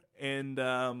theater and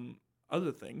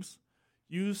other things,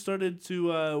 you started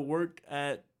to work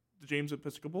at the James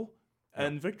Episcopal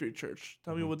and Victory Church.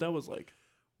 Tell me what that was like.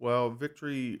 Well,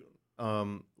 Victory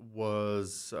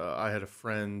was I had a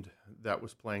friend that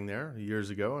was playing there years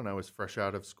ago, and I was fresh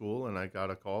out of school, and I got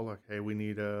a call like, hey, we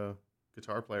need a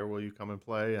guitar player. Will you come and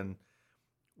play? And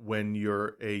when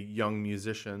you're a young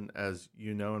musician, as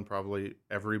you know, and probably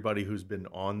everybody who's been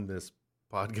on this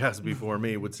podcast before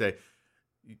me would say,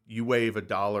 you wave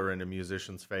 $1 in a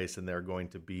musician's face and they're going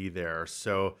to be there.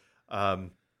 So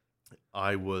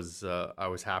I was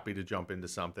happy to jump into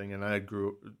something, and I had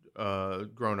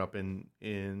grown up in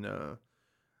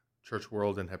church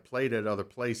world and had played at other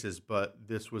places, but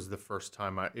this was the first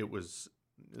time it was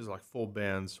like full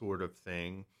band sort of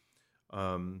thing.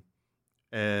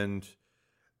 And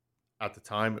at the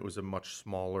time, it was a much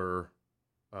smaller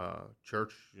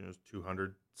church,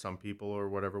 200 some people or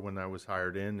whatever when I was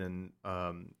hired in, and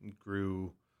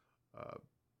grew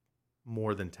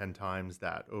more than 10 times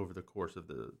that over the course of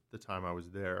the time I was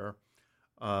there.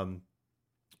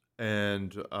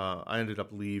 And I ended up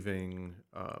leaving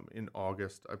in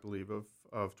August, I believe,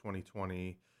 of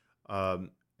 2020,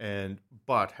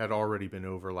 but had already been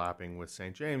overlapping with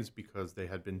St. James because they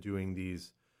had been doing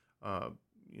these,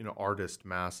 artist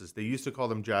masses. They used to call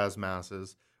them jazz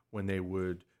masses when they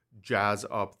would jazz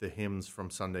up the hymns from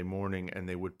Sunday morning and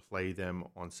they would play them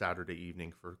on Saturday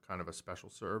evening for kind of a special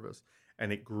service.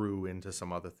 And it grew into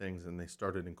some other things, and they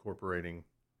started incorporating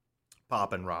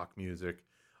pop and rock music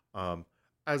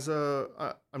as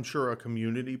I'm sure, a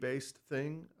community-based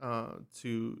thing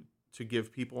to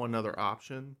give people another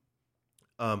option,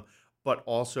 but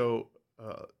also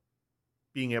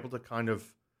being able to kind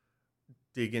of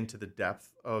dig into the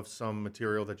depth of some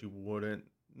material that you wouldn't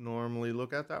normally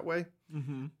look at that way.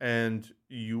 Mm-hmm. And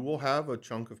you will have a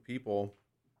chunk of people,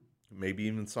 maybe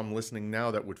even some listening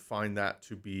now, that would find that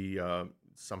to be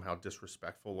somehow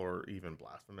disrespectful or even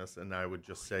blasphemous. And I would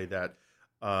just say that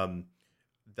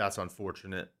that's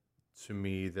unfortunate to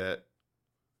me, that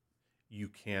you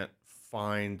can't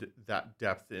find that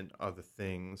depth in other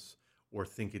things or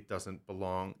think it doesn't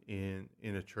belong in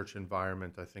a church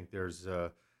environment. I think there's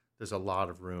a lot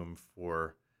of room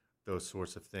for those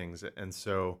sorts of things. And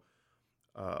so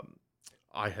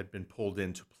I had been pulled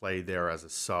in to play there as a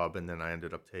sub, and then I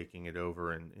ended up taking it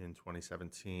over in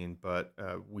 2017. But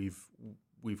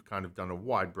we've kind of done a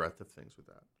wide breadth of things with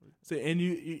that. So, and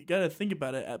you got to think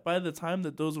about it. By the time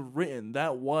that those were written,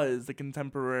 that was the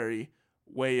contemporary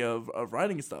way of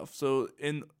writing stuff. So,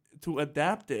 to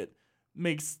adapt it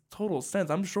makes total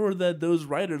sense. I'm sure that those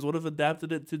writers would have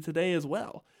adapted it to today as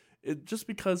well. Just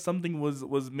because something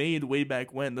was made way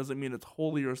back when doesn't mean it's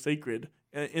holy or sacred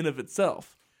in of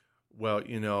itself. Well,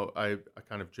 I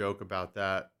kind of joke about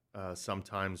that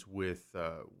sometimes with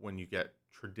when you get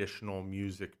traditional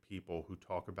music people who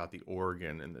talk about the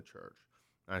organ in the church.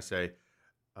 I say,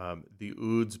 the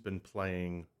oud's been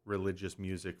playing religious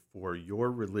music for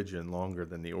your religion longer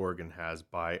than the organ has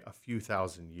by a few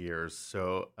thousand years.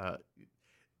 So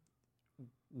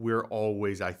we're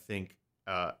always, I think,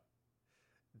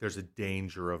 there's a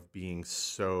danger of being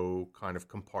so kind of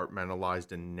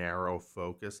compartmentalized and narrow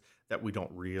focus that we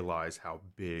don't realize how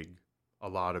big a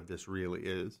lot of this really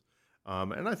is.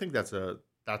 And I think that's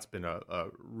been a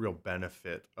real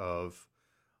benefit of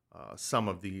some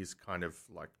of these kind of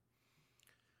like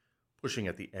pushing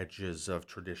at the edges of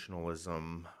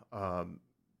traditionalism,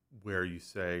 where you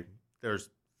say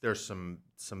there's some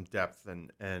depth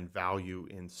and value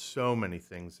in so many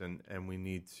things, and we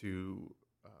need to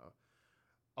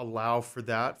allow for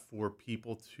that, for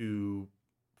people to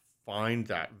find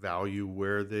that value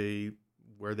where they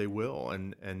will,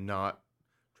 and not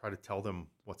try to tell them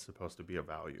what's supposed to be a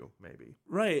value, maybe.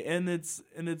 Right, and it's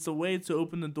a way to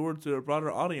open the door to a broader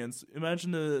audience.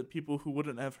 Imagine the people who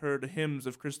wouldn't have heard hymns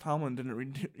if Chris Tomlin didn't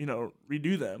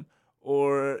redo them,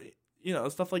 or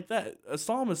stuff like that. A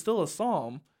psalm is still a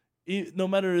psalm, no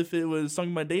matter if it was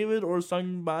sung by David or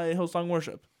sung by Hillsong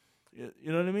Worship.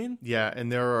 You know what I mean? Yeah, and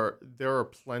there are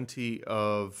plenty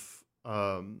of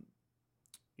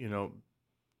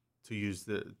to use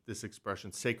this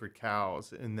expression, sacred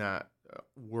cows in that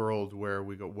world where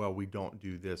we go, well, we don't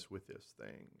do this with this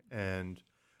thing. And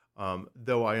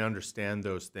though I understand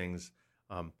those things,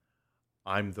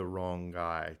 I'm the wrong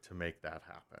guy to make that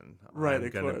happen. Right, I'm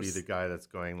going to be the guy that's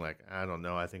going like, I don't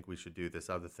know, I think we should do this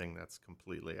other thing that's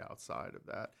completely outside of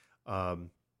that.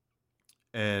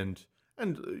 And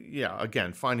yeah,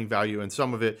 again, finding value in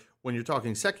some of it. When you're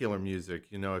talking secular music,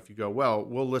 if you go, well,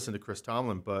 we'll listen to Chris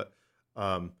Tomlin, but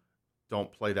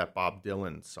don't play that Bob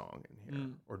Dylan song in here,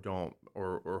 or don't,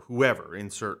 or whoever,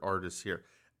 insert artists here.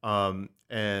 And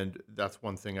that's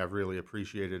one thing I've really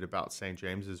appreciated about St.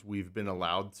 James is we've been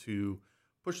allowed to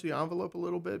push the envelope a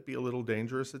little bit, be a little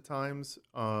dangerous at times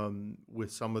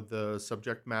with some of the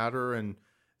subject matter and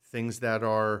things that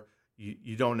are,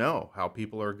 you don't know how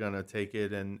people are going to take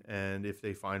it and if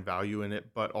they find value in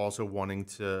it, but also wanting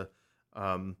to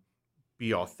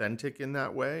be authentic in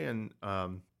that way. And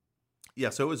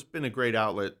so it's been a great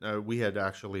outlet. We had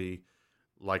actually,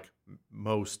 like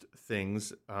most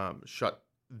things, shut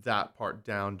that part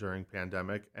down during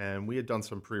pandemic, and we had done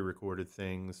some pre-recorded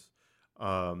things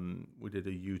We did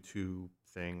a U2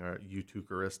 thing, or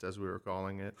U2kerist as we were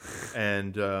calling it,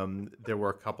 and there were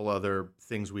a couple other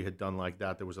things we had done like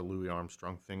that. There was a Louis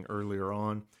Armstrong thing earlier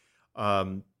on,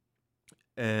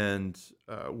 and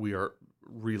we are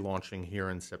relaunching here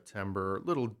in September.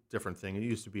 Little different thing. It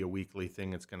used to be a weekly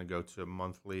thing. It's going to go to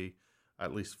monthly,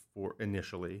 at least for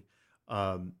initially.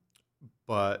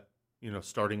 But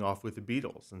starting off with the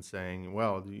Beatles and saying,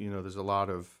 well, there's a lot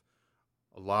of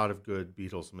good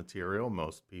Beatles material.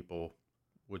 Most people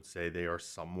would say they are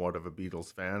somewhat of a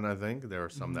Beatles fan. I think there are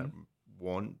some that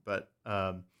won't, but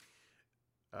to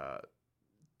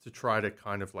try to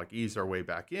kind of like ease our way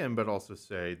back in, but also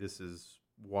say this is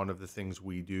one of the things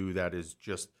we do that is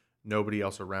just nobody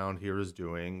else around here is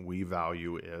doing. We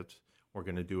value it. We're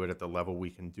going to do it at the level we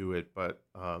can do it, but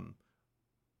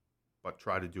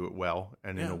try to do it well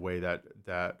and in a way that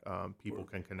people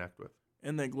can connect with.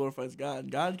 And that glorifies God.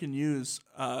 God can use,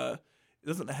 it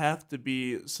doesn't have to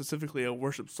be specifically a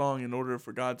worship song in order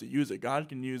for God to use it. God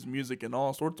can use music in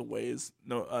all sorts of ways,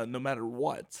 no matter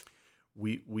what.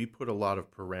 We put a lot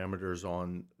of parameters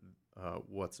on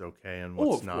what's okay and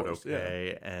what's not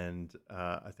okay. Yeah. And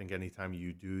I think anytime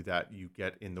you do that, you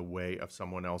get in the way of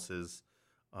someone else's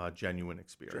genuine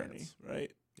experience. Journey,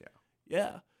 right? Yeah.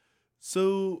 Yeah.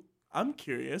 So I'm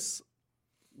curious,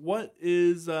 what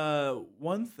is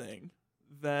one thing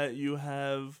that you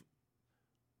have?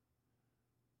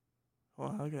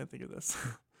 Well, how can I think of this?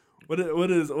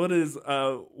 What is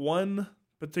one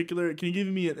particular? Can you give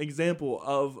me an example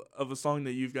of a song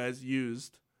that you guys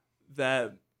used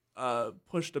that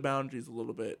pushed the boundaries a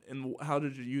little bit, and how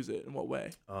did you use it? In what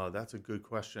way? That's a good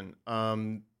question.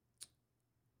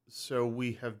 So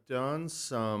we have done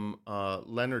some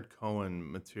Leonard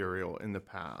Cohen material in the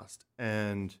past,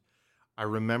 and I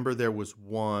remember there was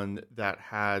one that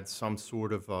had some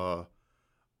sort of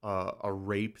a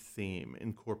rape theme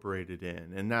incorporated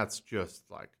in, and that's just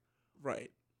like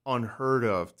unheard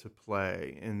of to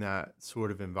play in that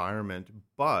sort of environment.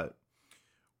 But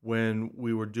when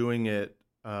we were doing it,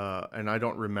 and I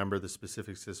don't remember the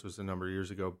specifics, this was a number of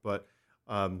years ago, but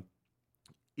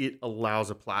it allows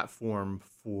a platform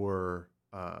for,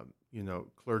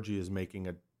 clergy is making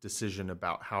a decision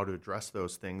about how to address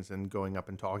those things and going up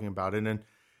and talking about it. And,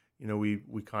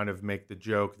 we kind of make the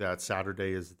joke that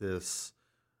Saturday is this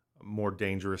more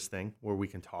dangerous thing where we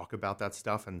can talk about that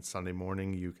stuff, and Sunday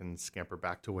morning you can scamper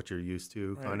back to what you're used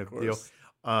to, kind of deal.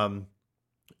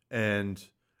 And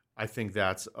I think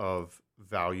that's of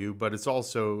value, but it's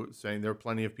also saying there are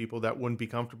plenty of people that wouldn't be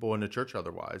comfortable in a church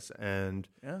otherwise. And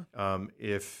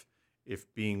if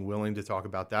being willing to talk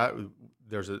about that,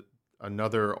 there's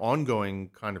another ongoing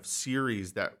kind of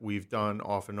series that we've done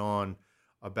off and on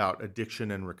about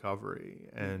addiction and recovery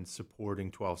and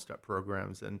supporting 12-step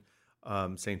programs. And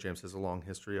St. James has a long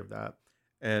history of that.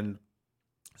 And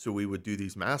so we would do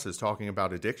these masses talking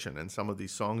about addiction, and some of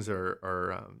these songs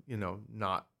are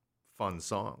not fun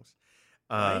songs.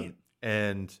 Right.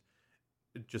 And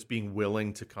just being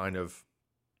willing to kind of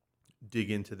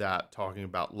dig into that, talking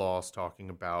about loss,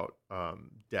 talking about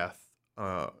death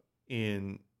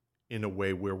in a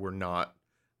way where we're not,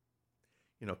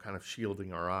 kind of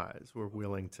shielding our eyes. We're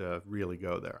willing to really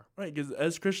go there. Right, because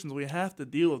as Christians, we have to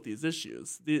deal with these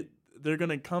issues. They're going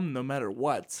to come no matter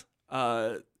what.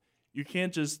 You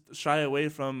can't just shy away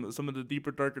from some of the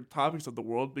deeper, darker topics of the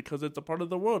world because it's a part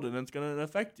of the world and it's going to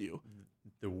affect you.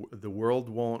 The world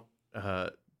won't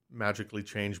magically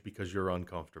change because you're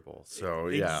uncomfortable. So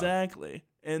yeah, exactly.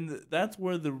 And that's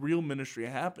where the real ministry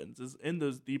happens, is in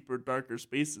those deeper, darker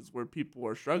spaces where people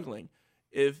are struggling,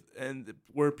 and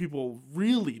where people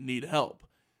really need help.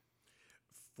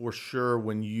 For sure,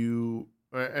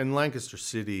 and Lancaster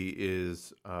City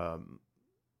is kind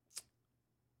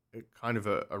of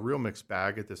a real mixed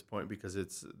bag at this point, because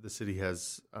the city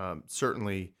has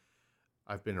certainly.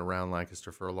 I've been around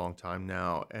Lancaster for a long time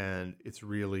now, and it's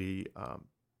really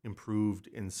improved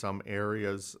in some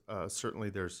areas.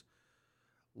 Certainly, there's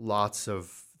lots of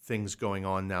things going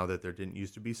on now that there didn't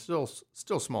used to be. Still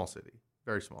small city,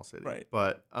 very small city. Right.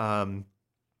 But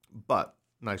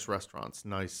nice restaurants,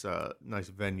 nice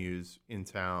venues in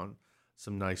town,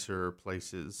 some nicer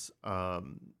places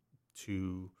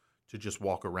to just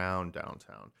walk around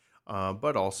downtown.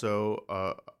 But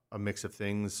also a mix of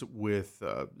things with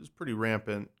pretty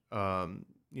rampant,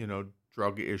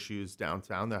 drug issues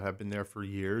downtown that have been there for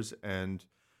years. And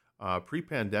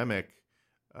pre-pandemic,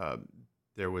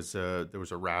 there was a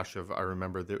rash of. I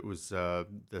remember there was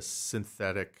one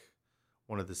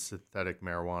of the synthetic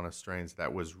marijuana strains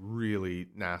that was really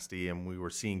nasty, and we were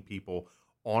seeing people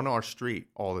on our street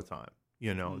all the time.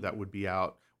 That would be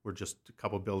out. We're just a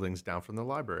couple buildings down from the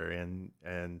library, and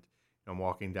I'm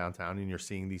walking downtown and you're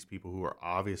seeing these people who are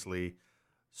obviously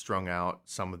strung out,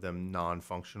 some of them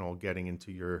non-functional, getting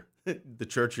into the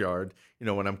churchyard,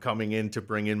 when I'm coming in to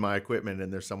bring in my equipment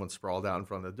and there's someone sprawled out in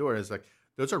front of the door. It's like,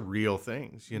 those are real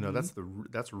things,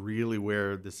 that's really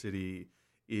where the city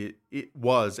it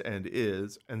was and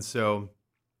is. And so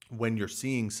when you're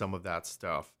seeing some of that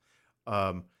stuff,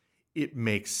 it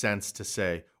makes sense to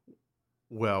say,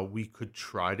 well, we could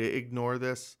try to ignore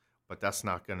this, but that's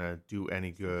not going to do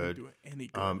any good.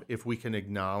 If we can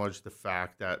acknowledge the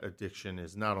fact that addiction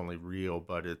is not only real,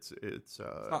 but it's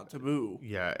not taboo.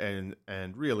 Yeah,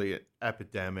 and really at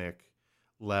epidemic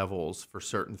levels for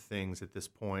certain things at this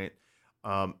point,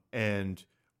 and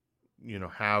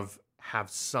have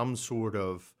some sort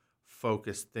of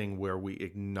focused thing where we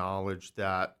acknowledge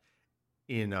that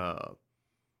in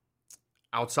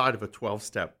outside of a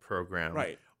 12-step program,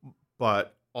 right,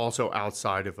 but also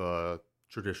outside of a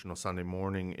traditional Sunday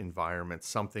morning environment,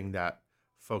 something that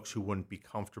folks who wouldn't be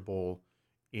comfortable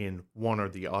in one or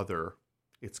the other,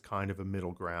 it's kind of a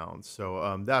middle ground.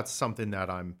 So that's something that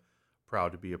I'm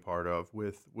proud to be a part of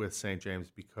with St. James,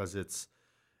 because it's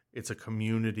a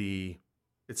community.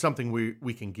 It's something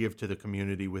we can give to the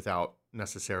community without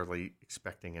necessarily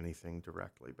expecting anything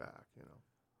directly back.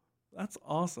 That's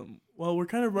awesome. Well, we're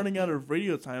kind of running out of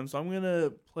radio time, so I'm going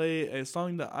to play a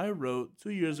song that I wrote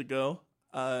 2 years ago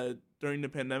during the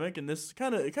pandemic, and this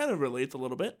kind of relates a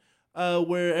little bit,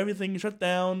 where everything shut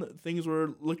down, things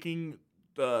were looking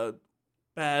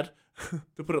bad,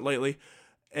 to put it lightly,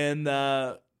 and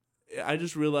I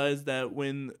just realized that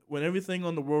when everything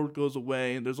on the world goes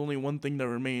away, there's only one thing that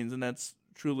remains, and that's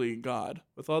truly God.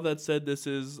 With all that said, this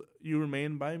is You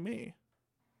Remain by Me.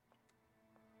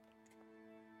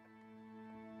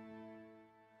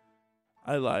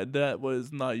 I lied. That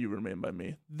was not You Remain by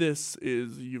Me. This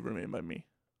is You Remain by Me.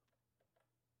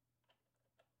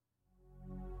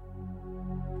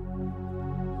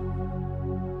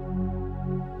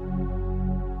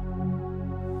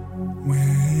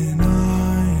 When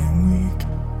I am weak,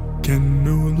 can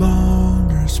no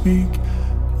longer speak,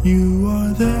 you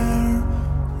are there,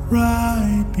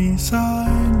 right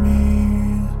beside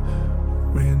me.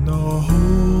 When all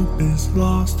hope is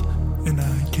lost, and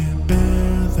I can't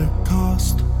bear the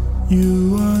cost,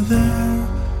 you are there,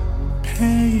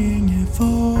 paying it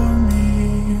for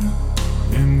me.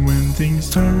 And when things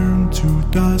turn to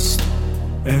dust,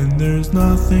 and there's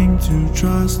nothing to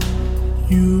trust,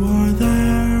 you are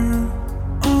there,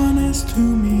 honest to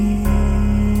me.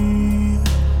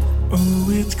 Oh,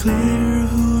 it's clear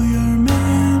who you're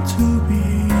meant to be.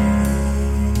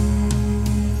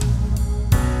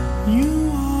 You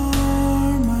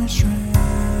are my strength.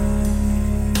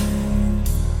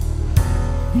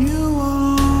 You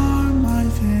are my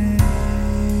faith.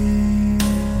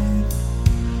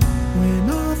 When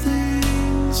all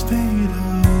things fade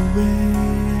away,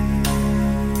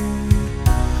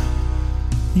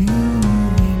 you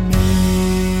remain.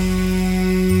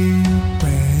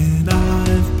 When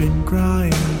I've been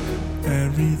crying,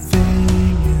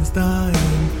 everything is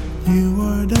dying, you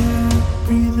are there,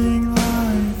 breathing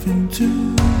life into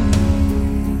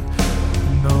me.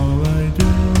 And all I do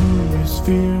is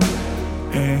fear,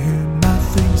 and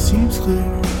nothing seems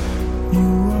clear.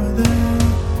 You are there,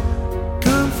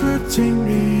 comforting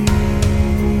me.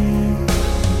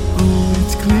 Oh,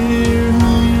 it's clear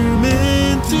who you're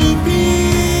meant to be.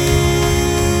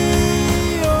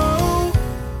 Oh,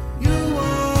 you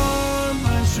are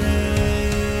my strength.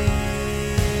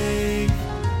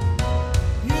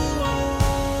 You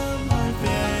are my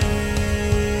faith.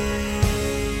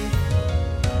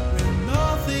 When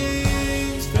all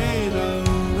things fade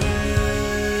away,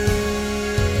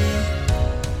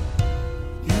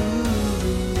 you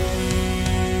remain.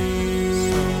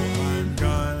 So I'm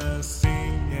gonna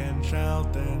sing and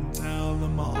shout and tell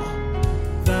them all,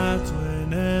 that's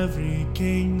when every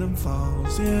kingdom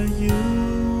falls. Yeah, you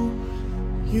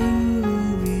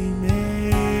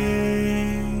remain.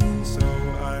 So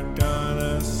I'm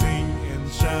gonna sing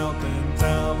and shout and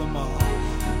tell them all,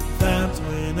 that's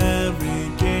when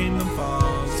every kingdom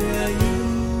falls. Yeah,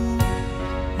 you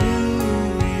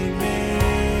remain.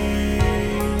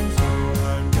 So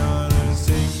I'm gonna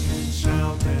sing and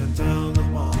shout and tell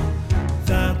them all,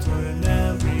 that's when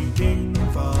every kingdom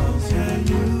falls. Yeah,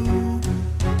 you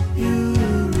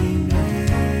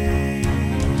remain.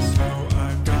 So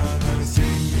I'm gonna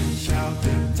sing and shout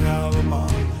and tell them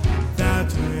all,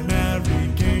 that's when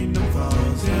every kingdom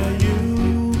falls. Yeah,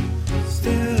 you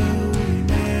still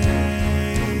remain.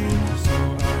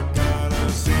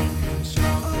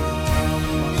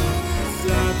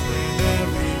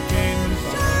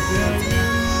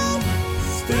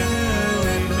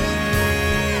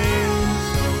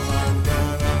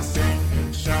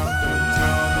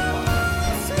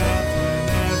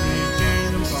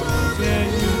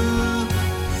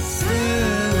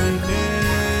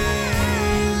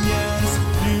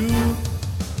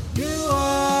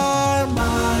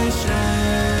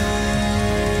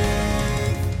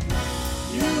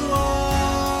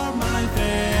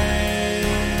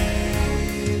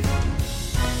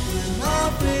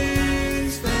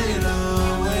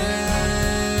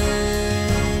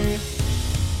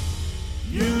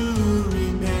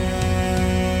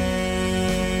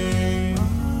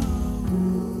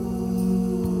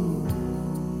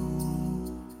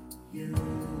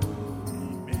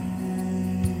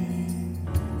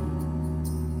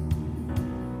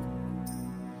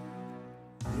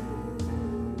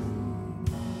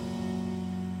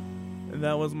 And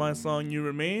that was my song, You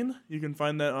Remain. You can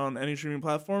find that on any streaming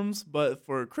platforms. But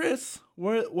for Chris,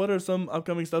 what are some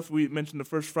upcoming stuff? We mentioned the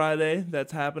first Friday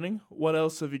that's happening. What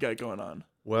else have you got going on?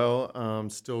 Well,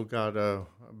 still got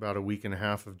about a week and a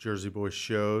half of Jersey Boys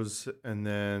shows, and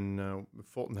then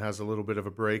Fulton has a little bit of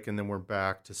a break, and then we're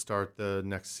back to start the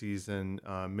next season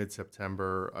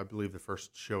mid-September. I believe the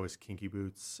first show is Kinky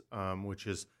Boots, which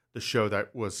is the show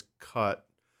that was cut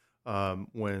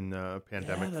when the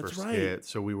pandemic first hit.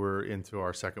 So we were into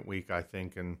our second week, I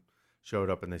think, and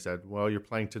showed up, and they said, well, you're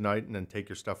playing tonight, and then take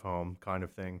your stuff home kind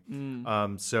of thing.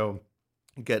 So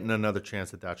getting another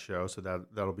chance at that show, so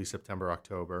that'll be September,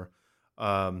 October.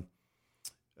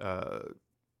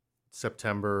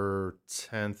 September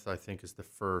 10th, I think, is the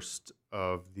first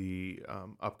of the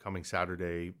upcoming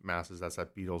Saturday masses. That's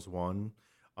at Beatles 1.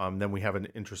 Then we have an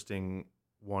interesting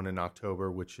one in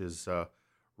October, which is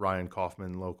Ryan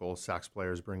Kaufman, local sax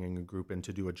players, bringing a group in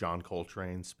to do a John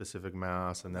Coltrane specific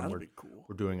mass, and then we're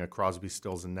doing a Crosby,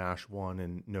 Stills and Nash one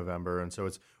in November, and so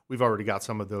we've already got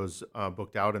some of those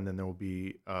booked out, and then there will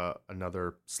be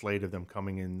another slate of them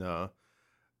coming in the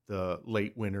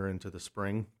late winter into the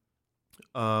spring,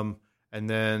 and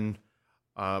then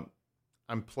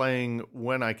I'm playing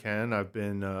when I can. I've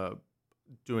been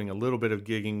doing a little bit of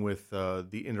gigging with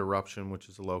The Interruption, which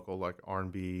is a local like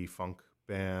R&B funk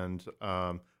band.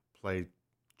 Play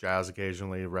jazz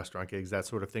occasionally, restaurant gigs, that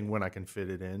sort of thing when I can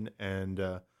fit it in. And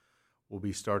we'll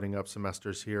be starting up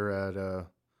semesters here at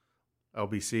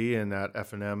LBC and at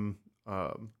F&M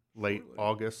late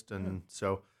August. And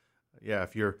so, yeah,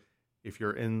 if you're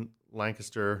in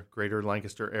Lancaster, greater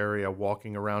Lancaster area,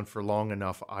 walking around for long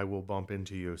enough, I will bump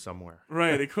into you somewhere.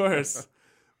 Right, of course.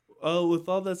 With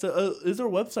all that said, is there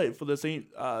a website for the St.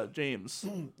 James?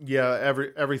 Yeah,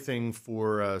 everything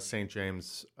for St.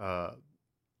 James,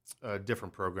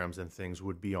 different programs and things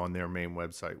would be on their main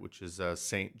website, which is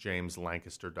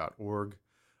stjameslancaster.org.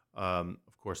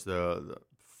 Of course, the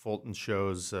Fulton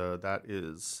shows, that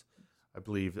is, I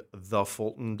believe,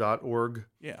 thefulton.org.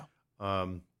 Yeah,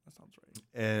 that sounds right.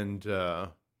 And,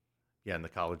 and the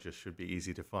colleges should be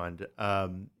easy to find.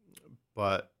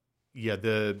 But, yeah,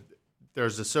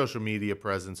 there's a social media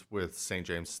presence with St.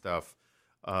 James stuff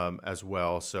as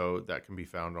well, so that can be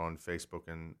found on Facebook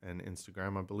and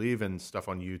Instagram, I believe, and stuff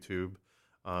on YouTube.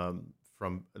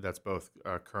 That's both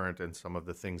current and some of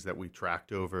the things that we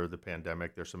tracked over the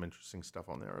pandemic. There's some interesting stuff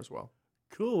on there as well.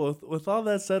 Cool. With all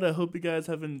that said, I hope you guys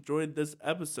have enjoyed this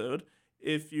episode.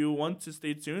 If you want to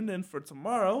stay tuned in for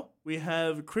tomorrow, we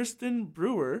have Kristen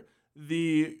Brewer,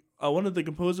 the one of the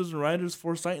composers and writers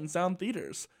for Sight and Sound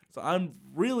Theaters. So I'm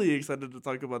really excited to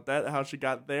talk about that, how she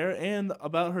got there, and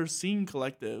about her Scene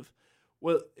Collective.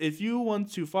 Well, if you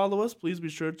want to follow us, please be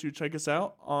sure to check us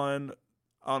out on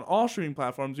all streaming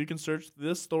platforms. You can search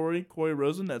This Story, Corey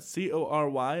Rosen, that's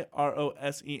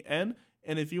CORYROSEN.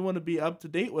 And if you want to be up to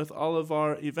date with all of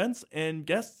our events and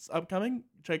guests upcoming,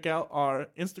 check out our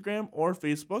Instagram or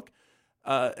Facebook.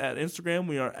 At Instagram,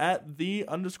 we are at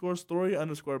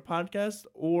 _story_podcast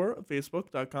or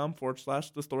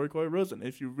facebook.com/The Story Corey Rosen.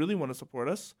 If you really want to support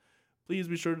us, please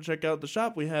be sure to check out the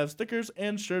shop. We have stickers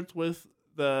and shirts with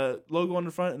the logo on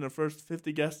the front and the first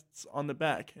 50 guests on the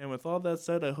back. And with all that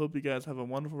said, I hope you guys have a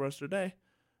wonderful rest of your day.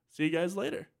 See you guys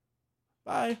later.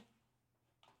 Bye.